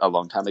stuff I wrote a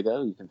long time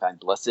ago, you can find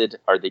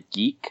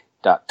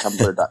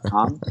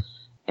blessedarethegeek.tumblr.com.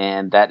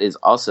 And that is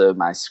also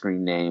my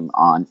screen name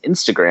on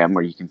Instagram,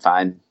 where you can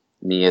find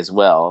me as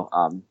well.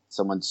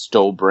 Someone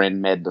stole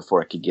BrandMed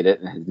before I could get it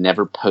and has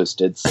never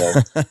posted. So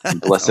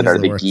Blessed Are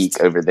the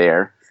Geek over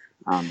there.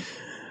 And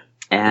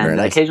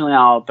occasionally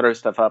I'll throw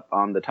stuff up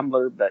on the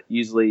Tumblr, but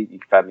usually you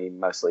can find me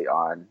mostly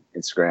on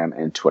Instagram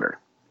and Twitter.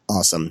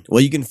 Awesome. Well,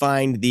 you can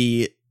find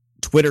the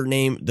Twitter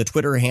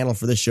handle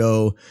for the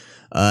show.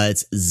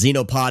 It's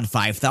Xenopod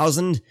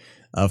 5000.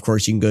 Of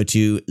course, you can go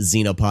to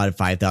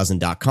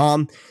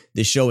xenopod5000.com.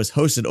 This show is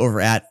hosted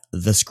over at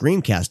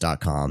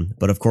thescreamcast.com.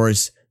 But of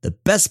course, the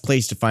best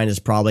place to find us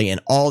probably, and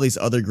all these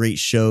other great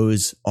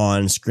shows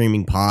on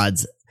Screaming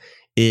Pods,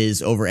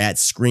 is over at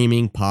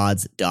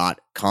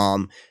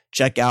screamingpods.com.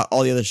 Check out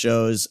all the other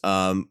shows.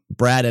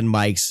 Brad and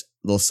Mike's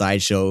little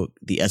side show,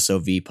 the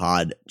SOV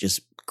Pod,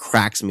 just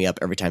cracks me up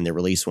every time they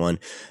release one.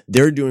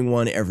 They're doing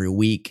one every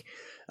week.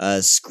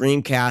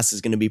 Screamcast is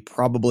going to be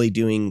probably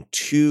doing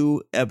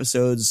 2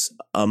 episodes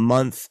a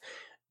month,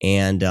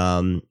 and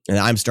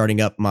I'm starting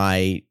up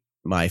my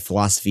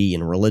philosophy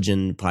and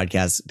religion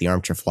podcast, The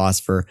Armchair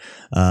Philosopher,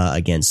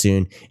 again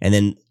soon. And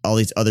then all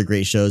these other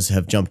great shows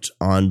have jumped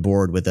on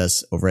board with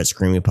us over at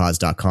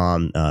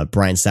screamingpods.com.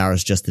 Brian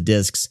Sauer's Just the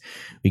Discs.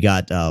 We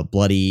got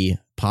Bloody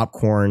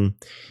Popcorn,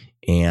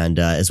 and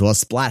as well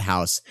as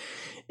Splathouse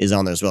is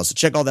on there as well. So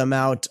check all them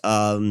out.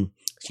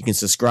 You can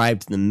subscribe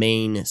to the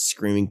main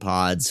Screaming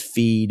Pods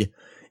feed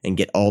and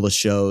get all the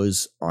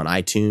shows on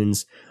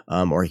iTunes,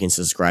 or you can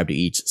subscribe to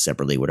each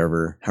separately,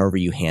 however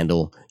you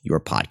handle your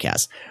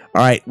podcast.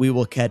 All right, we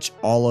will catch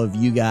all of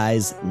you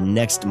guys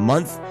next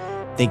month.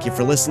 Thank you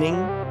for listening.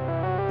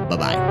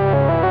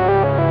 Bye-bye.